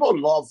 because people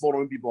love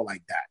following people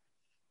like that.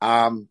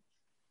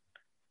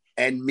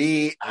 And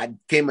me, I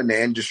came in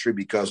the industry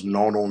because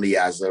not only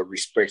as a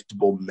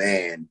respectable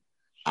man,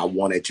 I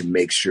wanted to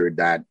make sure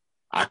that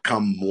I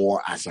come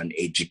more as an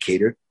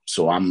educator.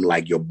 So I'm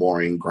like your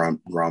boring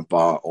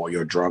grandpa or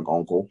your drunk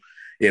uncle.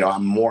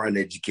 I'm more an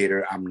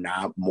educator. I'm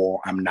not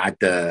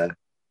the,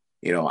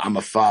 I'm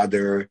a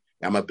father.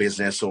 I'm a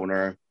business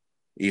owner.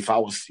 If I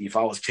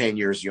was 10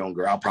 years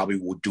younger, I probably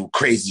would do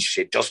crazy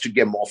shit just to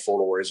get more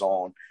followers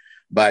on.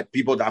 But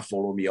people that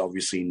follow me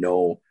obviously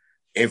know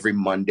every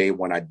Monday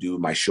when I do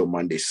my show,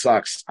 Monday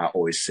Sucks, I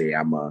always say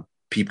I'm a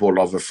people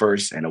lover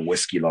first and a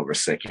whiskey lover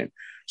second.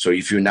 So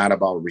if you're not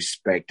about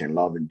respect and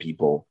loving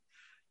people,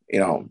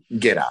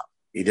 get out.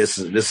 This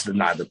is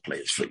not the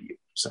place for you.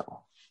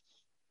 So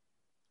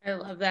I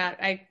love that.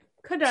 I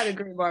could not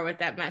agree more with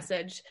that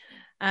message.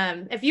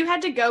 If you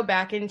had to go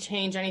back and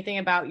change anything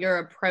about your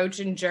approach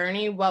and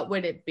journey, what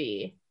would it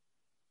be?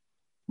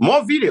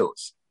 More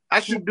videos.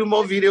 I should do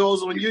more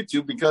videos on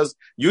YouTube because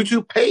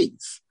YouTube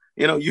pays.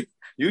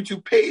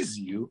 YouTube pays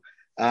you.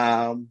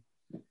 More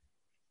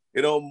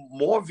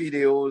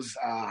videos.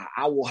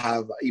 I will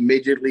have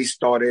immediately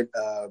started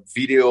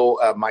video.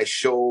 My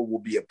show will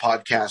be a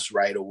podcast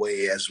right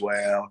away as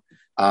well.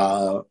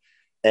 Let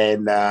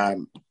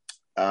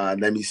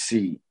me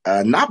see.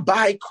 Not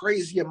buy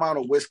crazy amount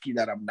of whiskey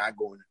that I'm not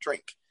going to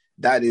drink.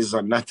 That is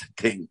another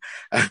thing.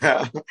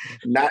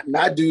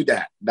 not do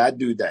that. Not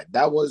do that.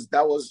 That was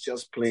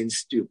just plain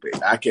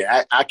stupid. I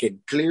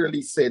can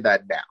clearly say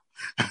that now.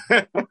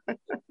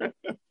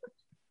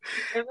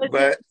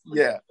 But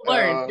yeah,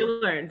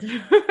 you learned.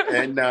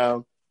 And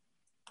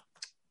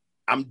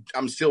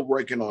I'm still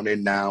working on it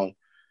now,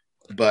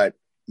 but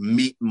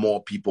meet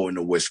more people in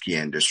the whiskey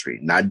industry,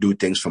 not do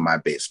things from my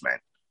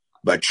basement,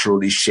 but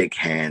truly shake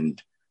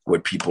hand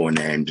with people in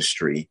the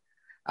industry.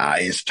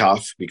 It's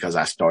tough because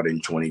I started in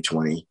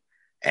 2020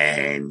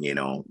 and,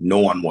 no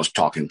one was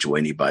talking to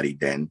anybody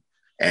then.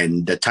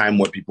 And the time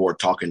where people were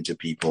talking to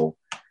people,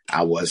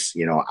 I was,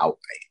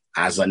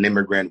 as an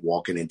immigrant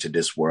walking into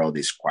this world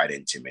is quite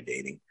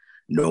intimidating.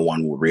 No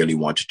one will really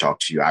want to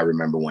talk to you. I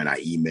remember when I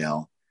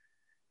emailed,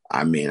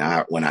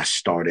 when I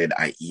started,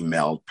 I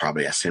emailed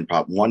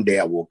one day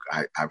I was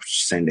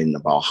sending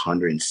about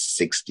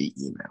 160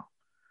 emails.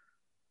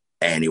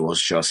 And it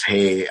was just,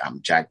 hey,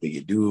 I'm Jack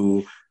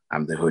Bigadoo.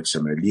 I'm the Hood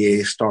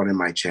Sommelier starting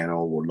my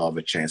channel. Would love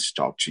a chance to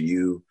talk to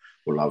you.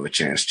 Would love a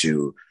chance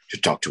to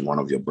talk to one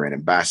of your brand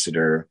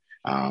ambassador.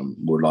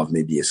 Would love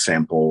maybe a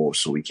sample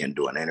so we can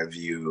do an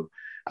interview.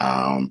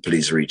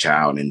 Please reach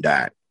out. And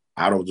that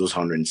out of those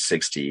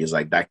 160 is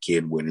like that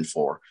kid waiting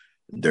for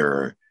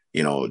their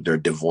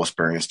divorced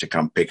parents to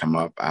come pick him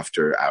up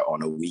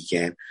on a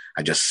weekend.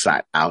 I just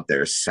sat out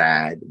there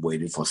sad,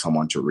 waiting for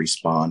someone to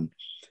respond.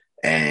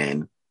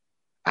 And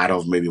out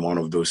of maybe one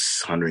of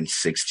those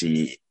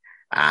 160,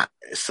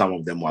 some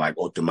of them were like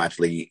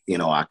automatically,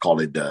 I call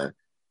it the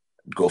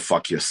go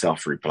fuck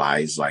yourself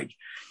replies, like,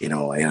 they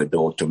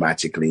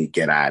automatically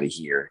get out of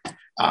here.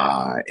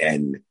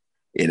 And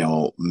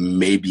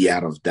maybe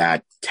out of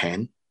that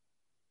 10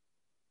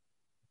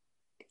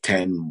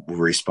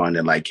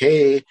 responded like,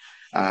 hey,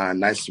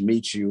 nice to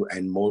meet you.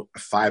 And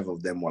 5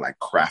 of them were like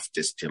craft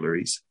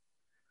distilleries,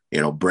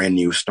 brand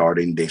new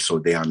starting, so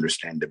they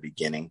understand the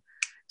beginning.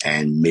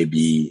 And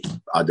maybe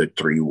other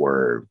 3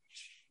 were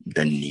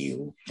the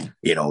new,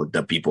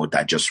 the people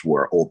that just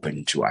were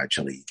open to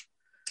actually.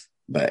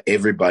 But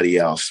everybody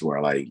else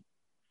were like,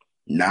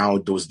 now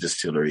those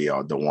distillery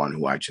are the one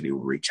who actually will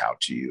reach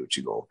out to you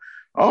to go,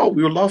 oh,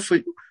 we would love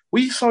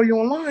we saw you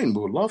online.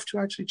 We would love to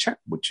actually chat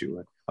with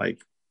you.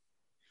 Like,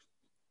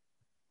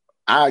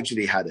 I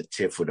actually had a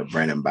tip for the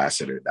brand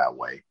ambassador that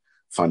way.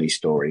 Funny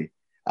story.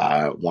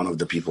 One of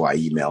the people I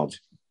emailed,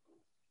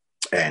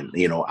 and,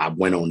 I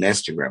went on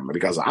Instagram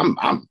because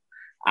I'm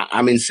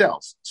in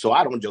sales. So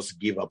I don't just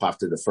give up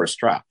after the first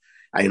try.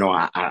 I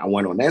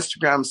went on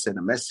Instagram, sent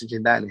a message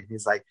in that, and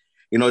he's like,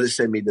 they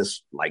sent me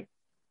this, like,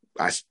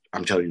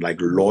 I'm telling you, like,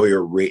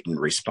 lawyer written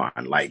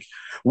response. Like,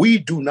 we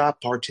do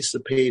not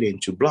participate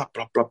into blah,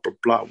 blah, blah, blah,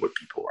 blah with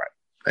people, right?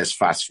 Let's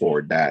fast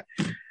forward that.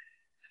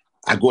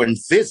 I go and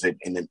visit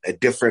in a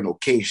different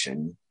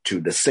occasion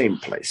to the same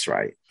place,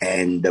 right?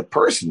 And the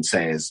person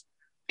says,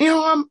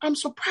 I'm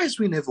surprised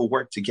we never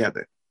worked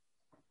together.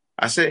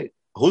 I said,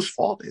 whose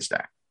fault is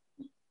that?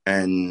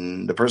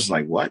 And the person's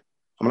like, what?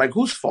 I'm like,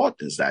 whose fault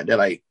is that? They're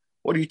like,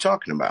 what are you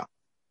talking about?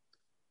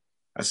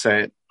 I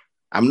said,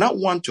 I'm not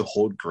one to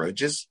hold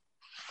grudges,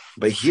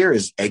 but here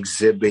is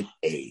Exhibit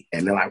A.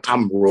 And then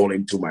I'm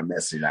rolling through my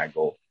message. I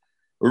go,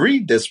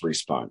 read this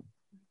response.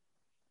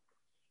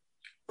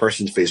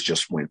 Person's face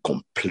just went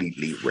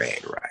completely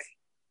red, right?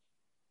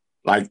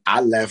 Like,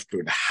 I left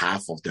with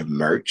half of the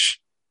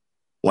merch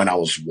when I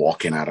was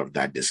walking out of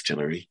that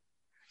distillery.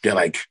 They're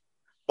like,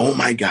 oh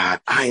my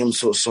God, I am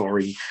so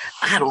sorry.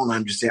 I don't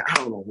understand. I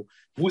don't know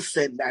who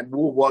said that.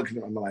 We're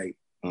walking. I'm like,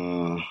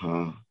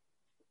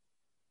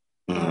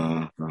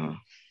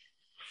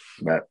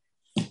 But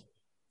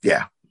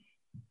yeah.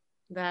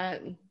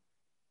 That's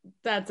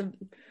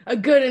a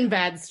good and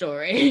bad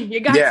story. You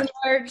got some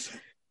merch.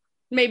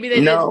 Maybe they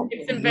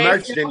didn't.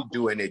 Merch didn't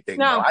do anything.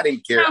 No, I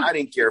didn't care. No. I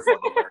didn't care for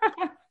the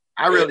merch.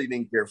 I really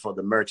didn't care for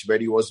the merch,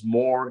 but it was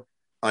more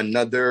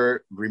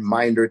another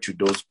reminder to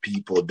those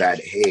people that,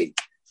 hey,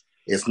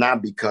 It's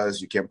not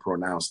because you can't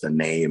pronounce the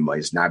name, or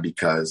it's not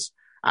because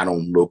I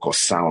don't look or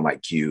sound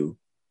like you.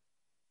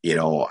 You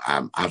know,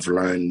 I've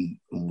learned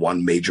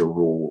one major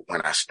rule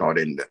when I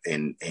started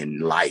in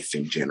life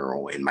in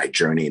general, in my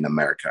journey in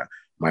America.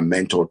 My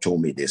mentor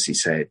told me this. He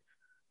said,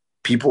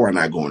 people are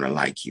not going to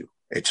like you.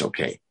 It's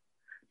okay.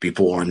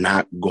 People are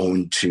not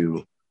going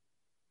to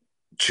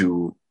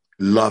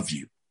love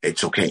you.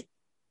 It's okay.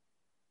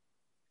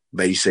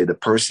 But he said, the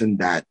person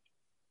that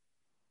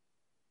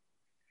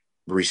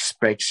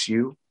respects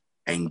you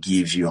and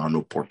gives you an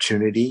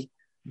opportunity,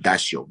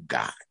 that's your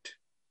God.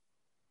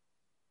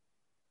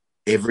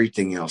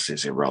 Everything else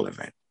is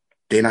irrelevant.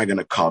 They're not going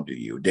to cuddle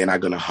you. They're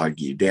not going to hug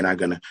you. They're not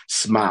going to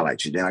smile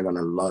at you. They're not going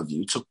to love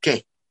you. It's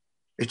okay.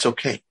 It's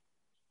okay.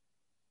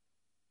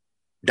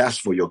 That's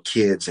for your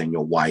kids and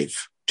your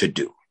wife to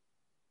do.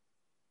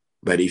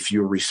 But if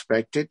you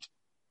respect it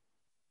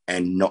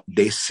and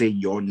they say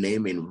your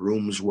name in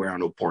rooms where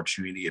an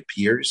opportunity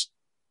appears,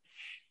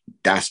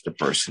 that's the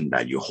person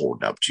that you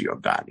hold up to your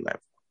God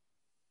level.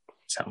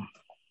 So.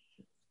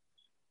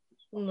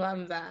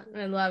 Love that.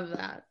 I love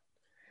that.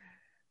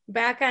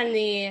 Back on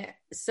the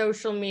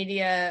social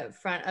media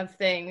front of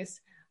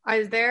things,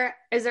 is there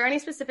any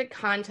specific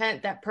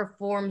content that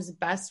performs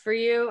best for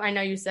you? I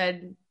know you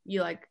said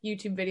you like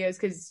YouTube videos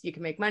because you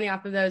can make money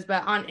off of those,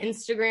 but on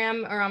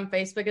Instagram or on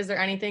Facebook, is there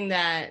anything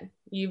that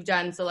you've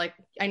done? So like,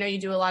 I know you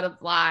do a lot of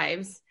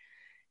lives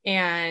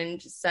and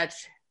such.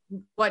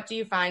 What do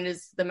you find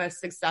is the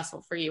most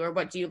successful for you, or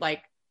what do you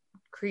like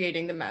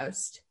creating the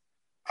most?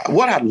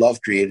 What I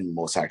love creating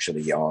most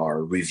actually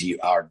are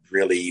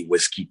really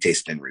whiskey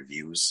tasting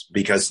reviews,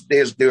 because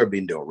there have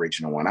been the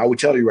original one. I will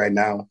tell you right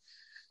now,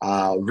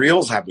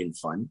 reels have been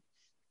fun.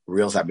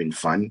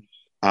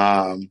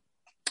 I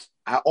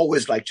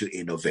always like to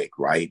innovate,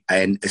 right?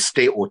 And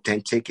stay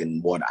authentic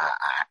in what I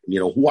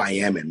who I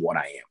am and what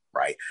I am,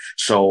 right?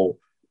 So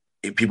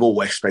if people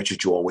will expect you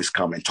to always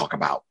come and talk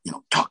about,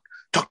 talk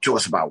to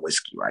us about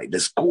whiskey, right?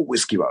 There's cool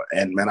whiskey.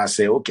 And when I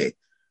say, okay,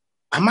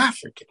 I'm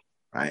African,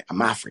 right?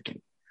 I'm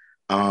African.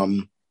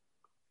 I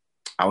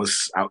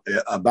was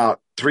about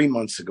 3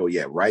 months ago.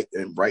 Yeah. Right.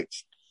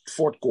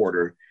 Fourth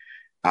quarter.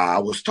 I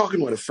was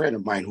talking with a friend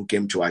of mine who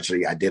came to I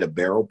did a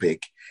barrel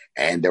pick,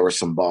 and there were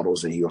some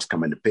bottles and he was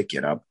coming to pick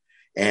it up,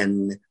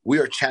 and we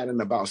were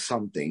chatting about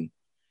something.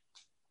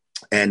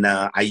 And,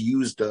 I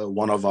used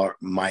one of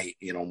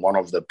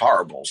the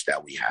power bowls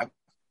that we have.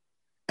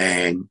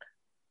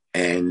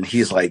 And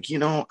he's like,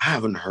 I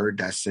haven't heard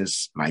that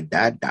since my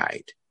dad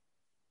died.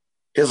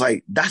 It's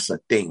like, that's a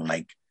thing.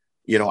 Like,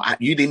 you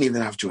didn't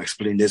even have to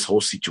explain this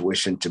whole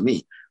situation to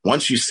me.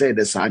 Once you say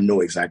this, I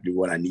know exactly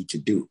what I need to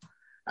do.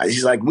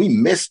 He's like, we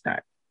missed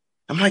that.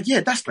 I'm like,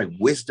 yeah, that's like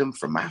wisdom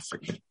from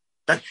Africa.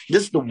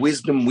 This is the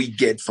wisdom we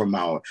get from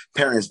our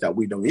parents that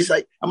we don't. He's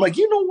like, I'm like,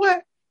 you know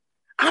what?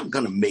 I'm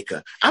gonna make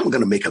a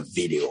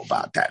video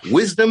about that.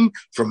 Wisdom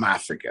from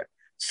Africa.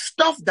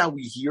 Stuff that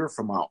we hear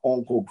from our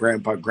uncle,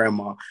 grandpa,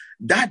 grandma,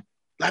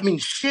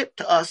 shit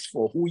to us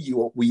for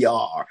who we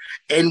are.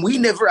 And we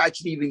never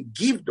actually even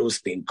give those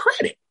things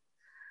credit.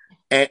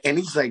 And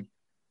he's like,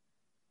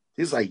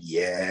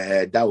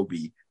 yeah, that would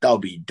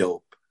be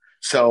dope.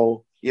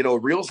 So,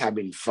 reels have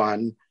been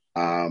fun.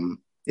 Either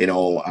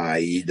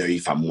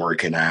if I'm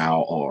working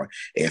out or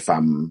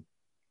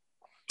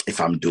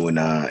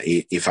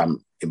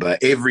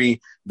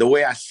the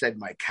way I set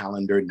my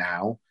calendar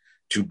now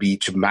to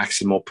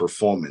maximal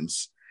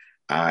performance,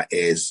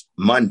 is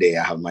Monday.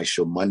 I have my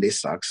show Monday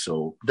Sucks.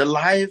 So the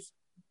live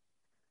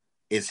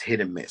is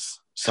hit and miss.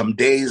 Some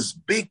days,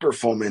 big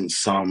performance,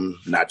 some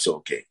not so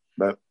okay.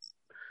 But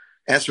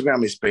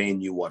Instagram is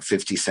paying you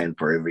 50 cents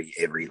per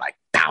every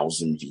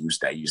 1,000 views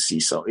that you see.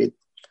 So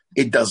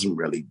it doesn't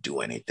really do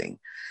anything.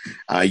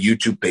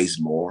 YouTube pays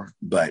more,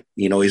 but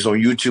it's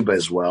on YouTube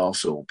as well.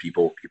 So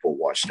people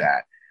watch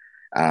that.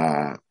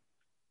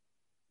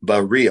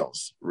 But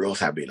reels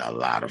have been a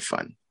lot of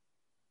fun.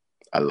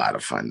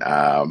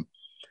 Now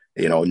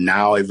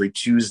every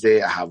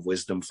Tuesday I have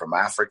Wisdom from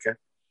Africa,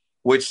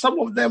 which some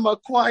of them are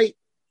quite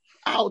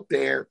out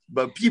there,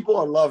 but people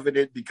are loving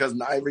it because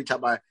now every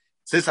time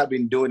since I've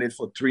been doing it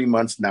for 3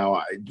 months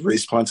now, the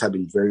response have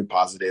been very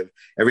positive.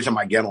 Every time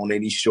I get on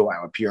any show,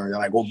 I appear and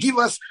they're like, well, give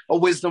us a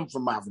wisdom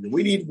from Africa.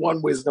 We need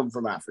one wisdom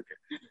from Africa.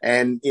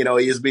 And,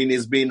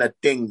 it's been a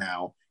thing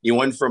now. It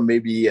went from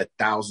maybe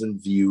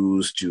 1,000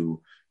 views to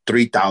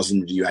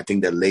 3,000 views. I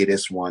think the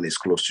latest one is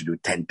close to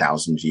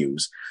 10,000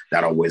 views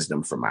that are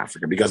wisdom from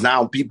Africa, because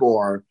now people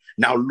are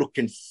now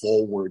looking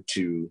forward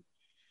to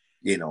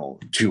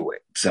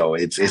it. So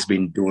it's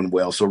been doing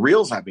well. So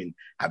reels have been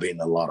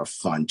a lot of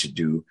fun to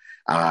do.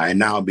 And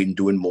now I've been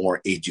doing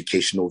more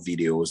educational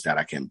videos that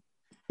I can,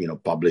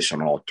 publish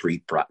on all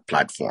three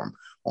platforms,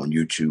 on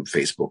YouTube,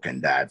 Facebook,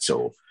 and that.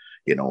 So,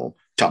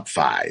 top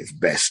 5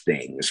 best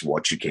things,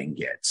 what you can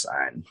get.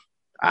 And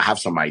I have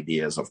some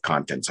ideas of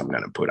contents I'm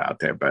going to put out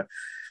there, but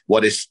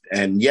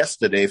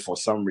yesterday, for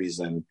some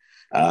reason,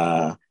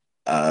 I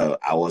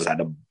was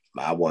on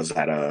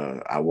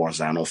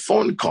a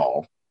phone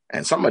call,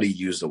 And somebody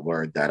used a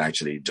word that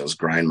actually just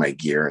grind my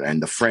gear.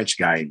 And the French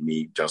guy in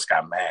me just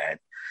got mad.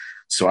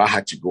 So I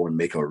had to go and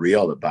make a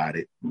reel about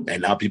it.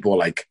 And now people are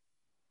like,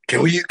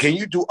 can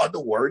you do other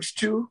words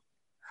too?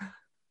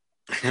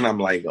 And I'm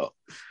like,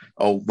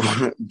 oh,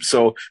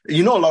 so,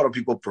 a lot of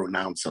people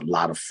pronounce a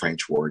lot of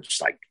French words,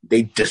 like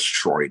they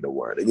destroy the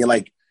word. And you're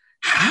like,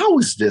 how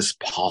is this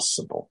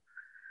possible?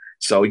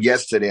 So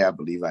yesterday, I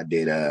believe I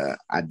did a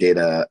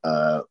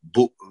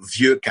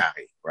Vieux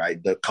Carré,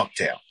 right? The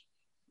cocktail.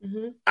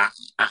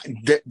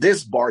 Mm-hmm.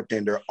 This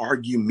bartender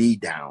argued me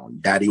down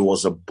that it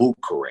was a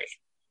Bouquet.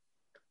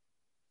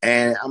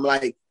 And I'm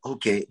like,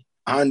 okay,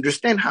 I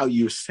understand how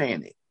you're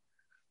saying it.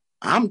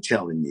 I'm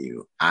telling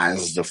you,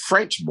 as the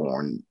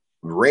French-born,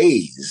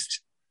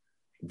 raised,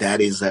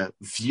 that is a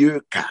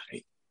Vieux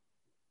Carré.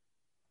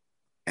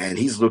 And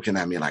he's looking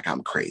at me like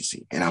I'm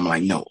crazy. And I'm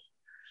like, no.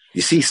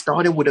 You see,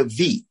 starting with a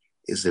V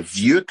is a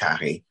Vieux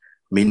Carré,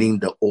 meaning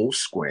the old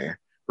square,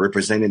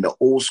 representing the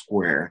old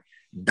square,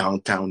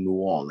 downtown New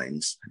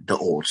Orleans, the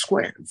old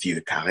square,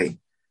 Vieux Carré.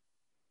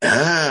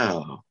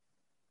 Oh.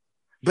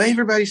 But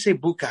everybody say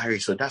Bouquet,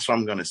 so that's what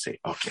I'm going to say.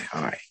 Okay,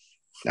 all right,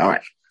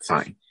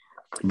 fine.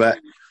 But,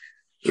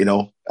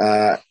 though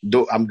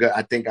I'm good.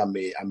 I think I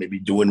may be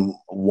doing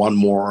one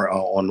more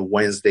on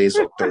Wednesdays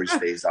or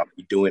Thursdays. I'll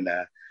be doing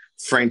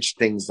French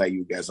things that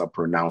you guys are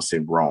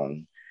pronouncing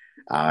wrong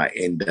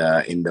in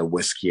the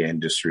whiskey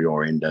industry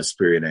or in the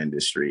spirit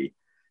industry.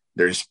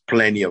 There's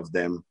plenty of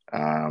them.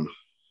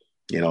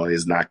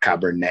 It's not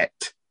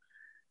Cabernet.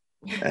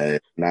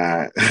 It's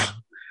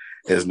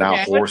not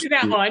horse.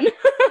 That one.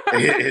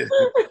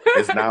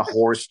 It's not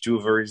horse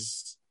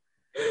tuvers.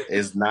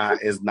 It's not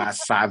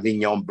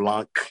Sauvignon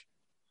Blanc.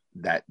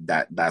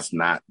 That's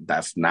not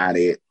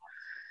it.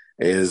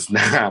 It's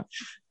not.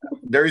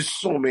 There's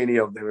so many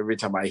of them. Every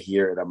time I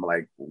hear it, I'm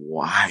like,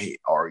 why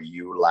are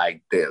you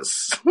like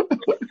this?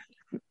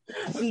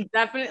 I'm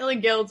definitely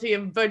guilty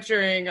of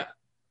butchering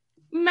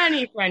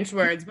many French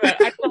words,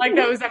 but I feel like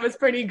those I was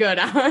pretty good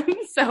on.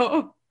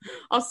 So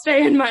I'll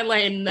stay in my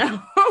lane though.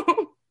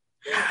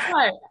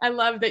 But I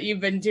love that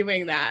you've been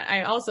doing that.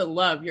 I also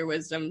love your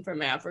wisdom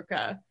from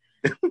Africa.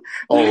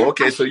 Oh,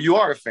 okay. So you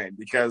are a fan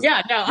because,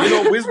 yeah,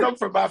 no. Wisdom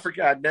from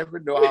Africa, I never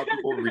know how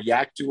people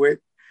react to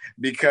it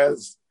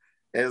because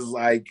it's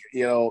like,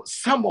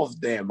 some of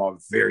them are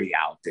very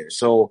out there.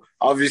 So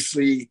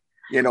obviously,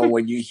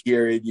 when you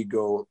hear it, you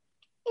go,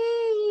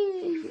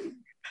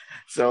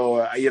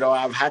 So,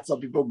 I've had some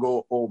people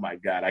go, oh my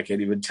God, I can't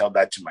even tell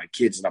that to my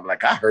kids. And I'm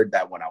like, I heard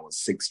that when I was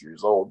 6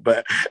 years old,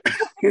 but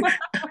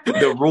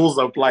the rules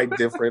apply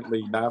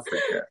differently in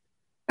Africa.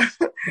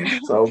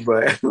 So,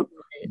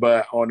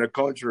 but on the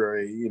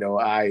contrary,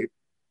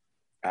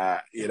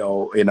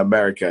 in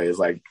America, it's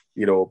like,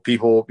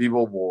 people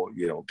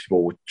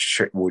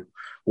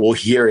will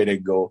hear it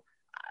and go,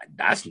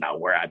 that's not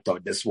where I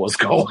thought this was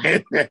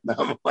going. And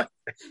I'm like,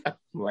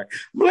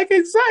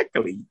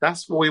 exactly.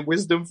 That's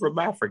wisdom from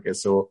Africa.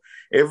 So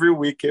every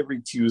week,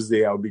 every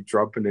Tuesday, I'll be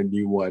dropping a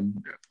new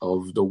one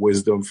of the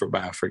wisdom from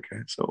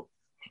Africa. So,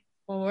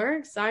 well, we're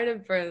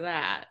excited for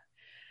that.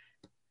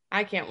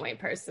 I can't wait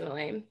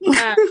personally.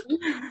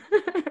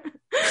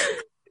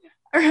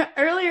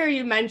 Earlier,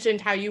 you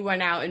mentioned how you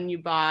went out and you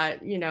bought,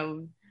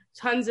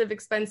 tons of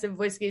expensive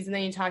whiskeys, and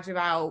then you talked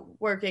about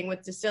working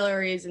with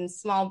distilleries and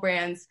small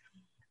brands.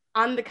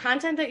 On the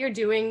content that you're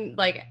doing,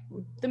 like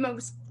the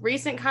most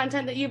recent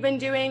content that you've been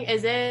doing,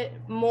 is it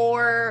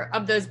more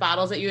of those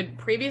bottles that you had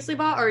previously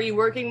bought, or are you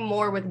working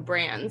more with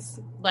brands,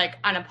 like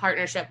on a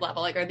partnership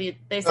level? Like, are they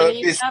sending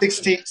you stuff? It's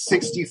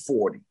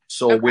 60-40.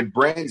 So okay. With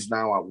brands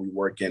now, we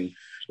working,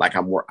 like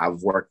I've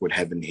worked with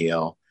Heaven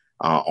Hill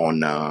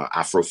on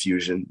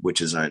Afrofusion,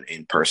 which is an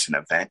in-person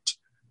event.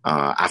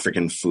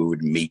 African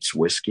food meets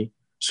whiskey.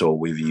 So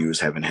we've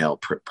used Heaven Hill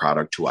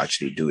product to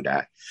actually do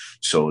that.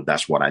 So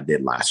that's what I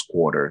did last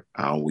quarter.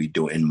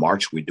 In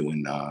March, we're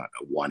doing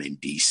one in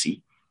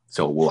DC.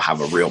 So we'll have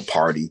a real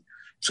party.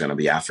 It's going to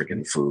be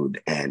African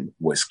food and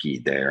whiskey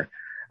there.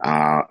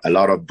 A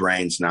lot of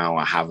brands now,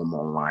 I have them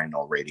online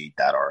already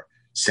that are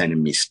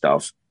sending me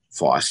stuff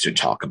for us to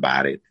talk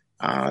about it.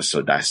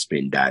 So that's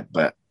been that.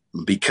 But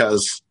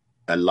because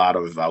a lot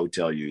of, I would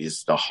tell you,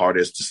 is the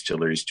hardest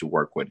distilleries to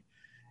work with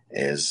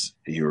is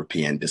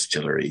European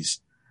distilleries.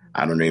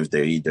 I don't know if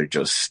they're either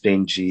just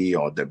stingy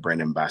or the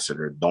brand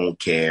ambassador don't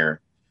care,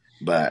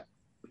 but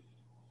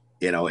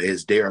they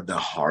are the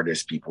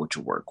hardest people to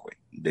work with.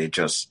 They're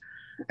just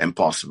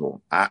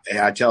impossible.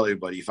 I tell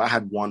everybody, if I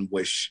had one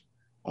wish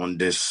on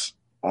this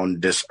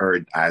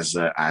earth as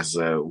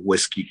a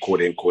whiskey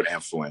quote unquote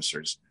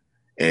influencers,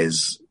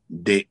 is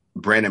the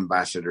brand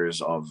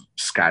ambassadors of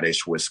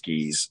Scottish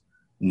whiskeys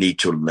need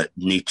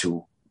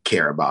to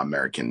care about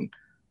American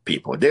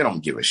people. They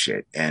don't give a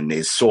shit, and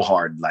it's so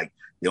hard. Like,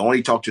 they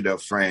only talk to their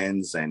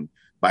friends, and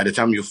by the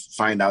time you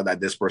find out that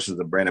this person is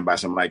a brand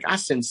ambassador, I'm like, I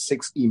sent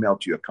 6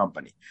 emails to your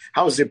company.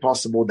 How is it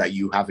possible that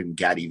you haven't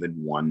got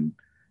even one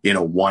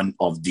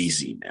of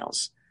these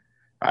emails?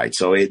 Right.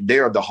 So they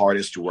are the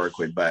hardest to work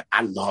with, but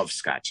I love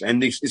Scotch,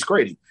 and it's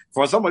great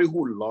for somebody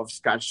who loves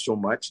Scotch so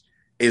much.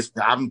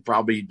 I'm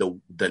probably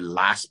the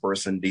last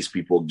person these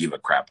people give a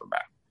crap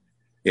about,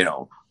 you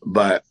know.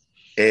 But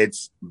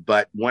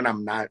when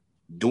I'm not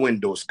doing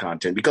those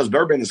content, because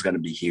bourbon is going to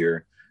be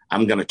here,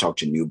 I'm going to talk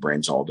to new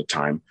brands all the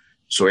time.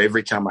 So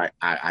every time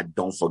I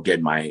don't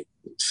forget my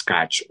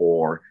Scotch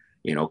or,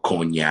 you know,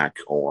 cognac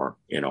or,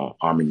 you know,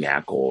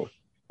 Armagnac or,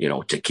 you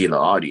know, tequila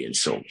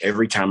audience. So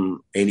every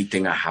time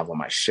anything I have on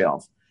my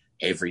shelf,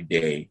 every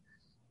day,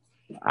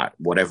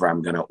 whatever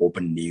I'm going to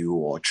open new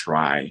or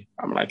try,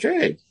 I'm like,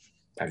 hey,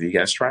 have you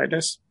guys tried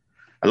this?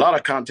 A lot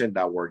of content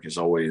that work is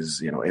always,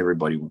 you know,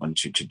 everybody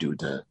wants you to do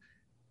the,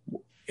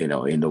 you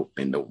know, in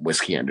the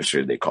whiskey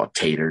industry, they call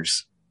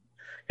taters.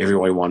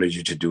 Everybody wanted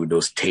you to do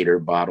those tater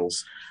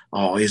bottles.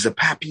 Oh, it's a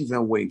Pappy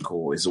Van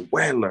Winkle, it's a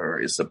Weller,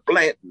 it's a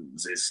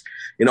Blanton's, it's,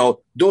 you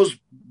know, those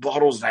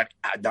bottles that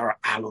are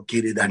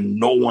allocated that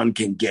no one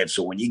can get.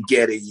 So when you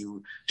get it,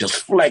 you just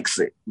flex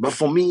it. But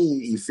for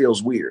me, it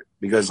feels weird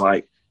because,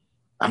 like,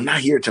 I'm not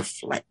here to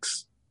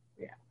flex.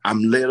 Yeah.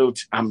 I'm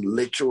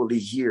literally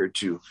here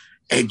to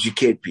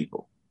educate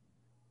people.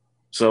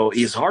 So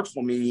it's hard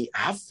for me. I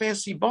have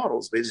fancy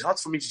bottles, but it's hard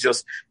for me to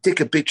just take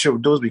a picture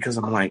of those because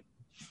I'm like,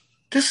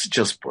 this is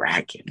just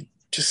bragging.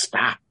 Just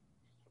stop.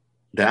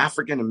 The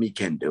African in me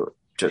can't do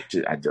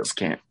it. I just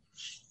can't.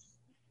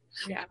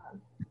 Yeah,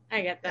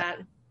 I get that.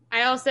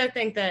 I also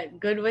think that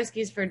good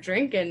whiskey's for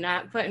drinking,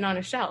 not putting on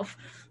a shelf.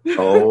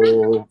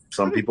 Oh,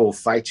 some people will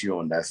fight you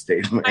on that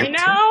statement. I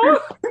know.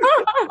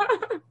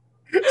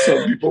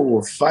 Some people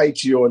will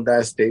fight you on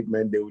that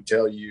statement. They will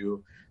tell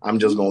you, I'm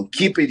just going to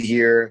keep it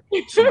here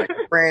so my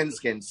friends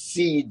can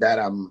see that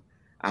I'm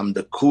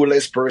the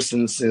coolest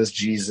person since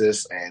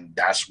Jesus, and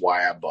that's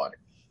why I bought it.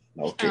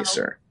 Okay,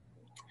 sir.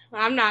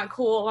 I'm not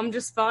cool. I'm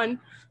just fun.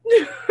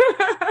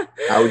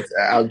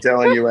 I'm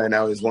telling you right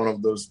now, it's one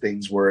of those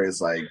things where it's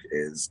like,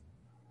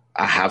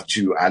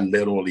 I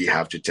literally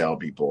have to tell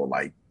people,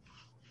 like,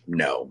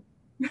 no.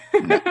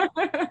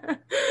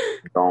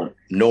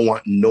 No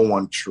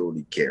one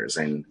truly cares.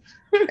 And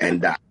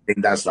I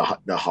think that's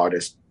the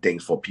hardest thing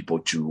for people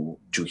to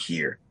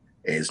hear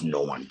is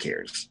no one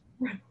cares.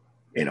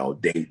 You know,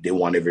 they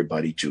want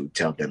everybody to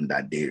tell them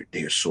that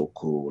they're so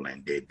cool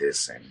and they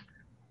this, and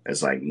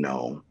it's like,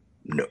 no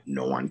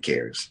one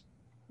cares.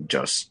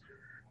 Just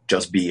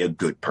be a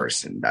good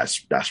person.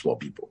 That's what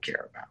people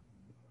care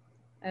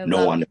about.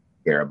 No one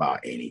care about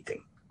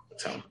anything.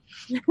 So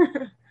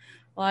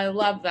well, I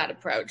love that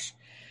approach.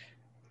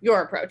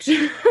 Your approach.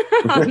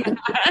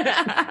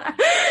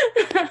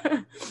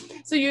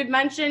 So you had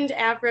mentioned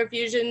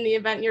Afrofusion, the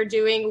event you're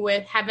doing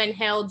with Heaven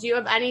Hill. Do you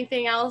have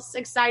anything else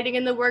exciting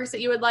in the works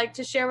that you would like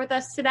to share with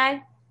us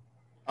today?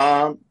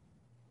 Right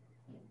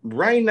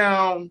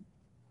now,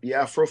 the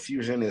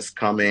Afrofusion is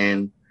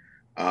coming.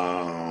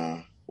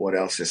 What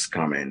else is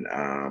coming?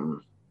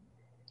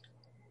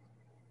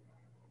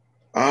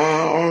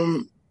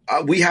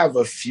 We have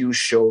a few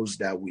shows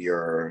that we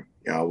are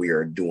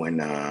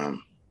doing.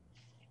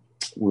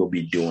 We'll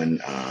be doing.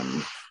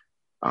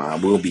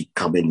 We'll be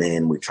coming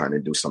in. We're trying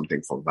to do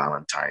something for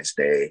Valentine's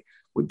Day.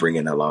 We're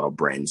bringing a lot of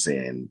brands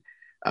in.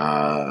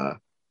 The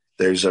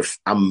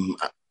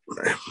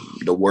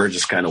word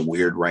is kind of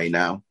weird right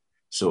now.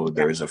 So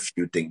there's a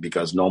few things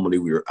because normally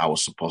we were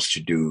supposed to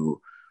do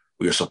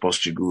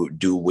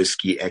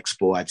Whiskey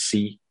Expo at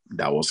Sea.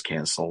 That was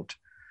canceled.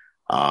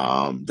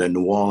 The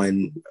New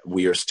Orleans,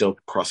 we are still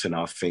crossing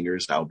our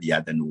fingers. That'll be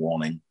at the New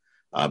Orleans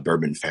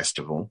Bourbon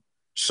Festival.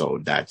 So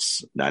that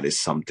is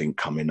something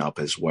coming up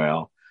as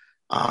well.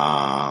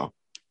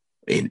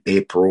 In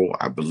April,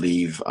 I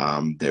believe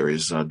there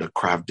is the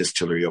Craft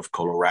Distillery of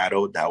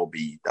Colorado. That'll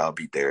be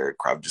their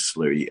craft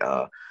distillery.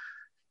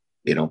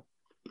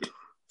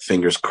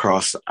 Fingers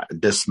crossed.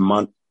 This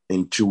month,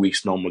 in 2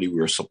 weeks, normally we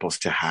were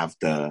supposed to have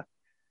the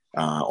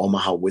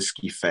Omaha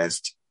Whiskey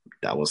Fest.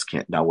 That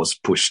was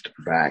pushed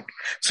back.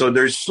 So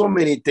there's so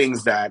many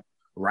things that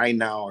right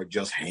now are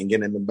just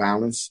hanging in the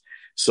balance.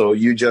 So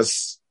you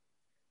just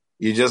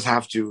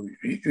have to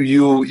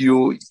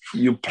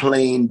you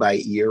playing by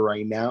ear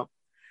right now,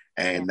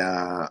 and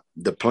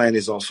the plan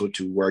is also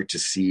to work to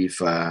see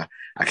if I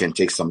can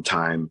take some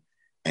time,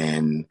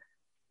 and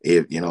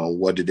if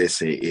what did they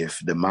say?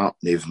 If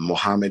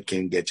Muhammad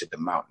can get to the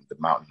mountain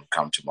will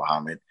come to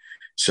Muhammad.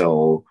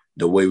 So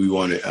the way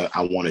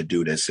I want to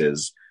do this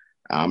is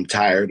I'm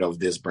tired of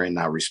this brand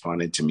not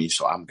responding to me,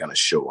 so I'm gonna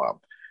show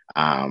up.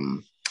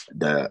 I'm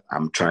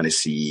trying to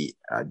see,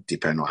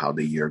 depending on how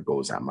the year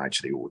goes, I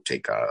actually will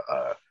take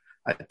a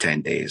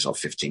 10 days or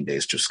 15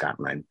 days to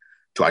Scotland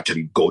to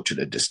actually go to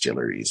the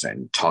distilleries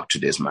and talk to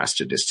these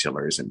master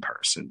distillers in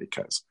person,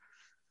 because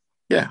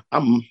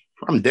I'm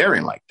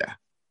daring like that.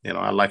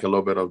 I like a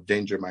little bit of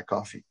danger in my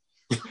coffee.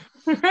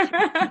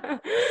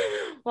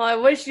 Well, I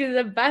wish you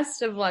the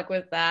best of luck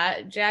with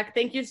that. Jack,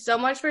 thank you so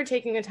much for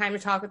taking the time to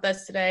talk with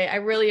us today. I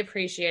really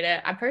appreciate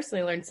it. I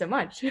personally learned so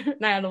much and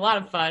I had a lot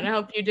of fun. I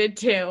hope you did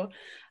too.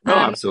 No,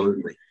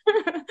 absolutely.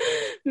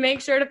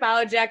 Make sure to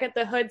follow Jack at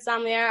the Hood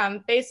Sommelier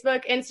on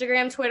Facebook,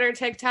 Instagram, Twitter,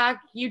 TikTok,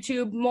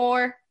 YouTube,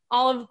 more.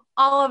 All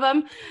all of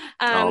them.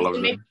 All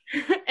of them.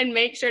 And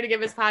make sure to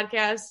give his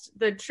podcast,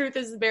 The Truth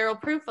is Barrel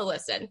Proof, a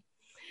listen.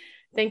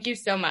 Thank you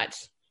so much.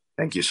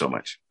 Thank you so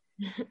much.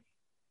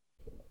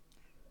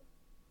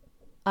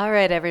 All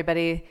right,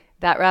 everybody.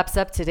 That wraps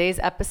up today's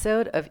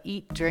episode of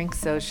Eat, Drink,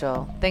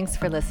 Social. Thanks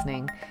for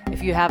listening.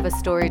 If you have a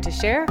story to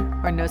share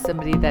or know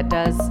somebody that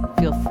does,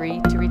 feel free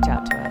to reach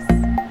out to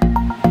us.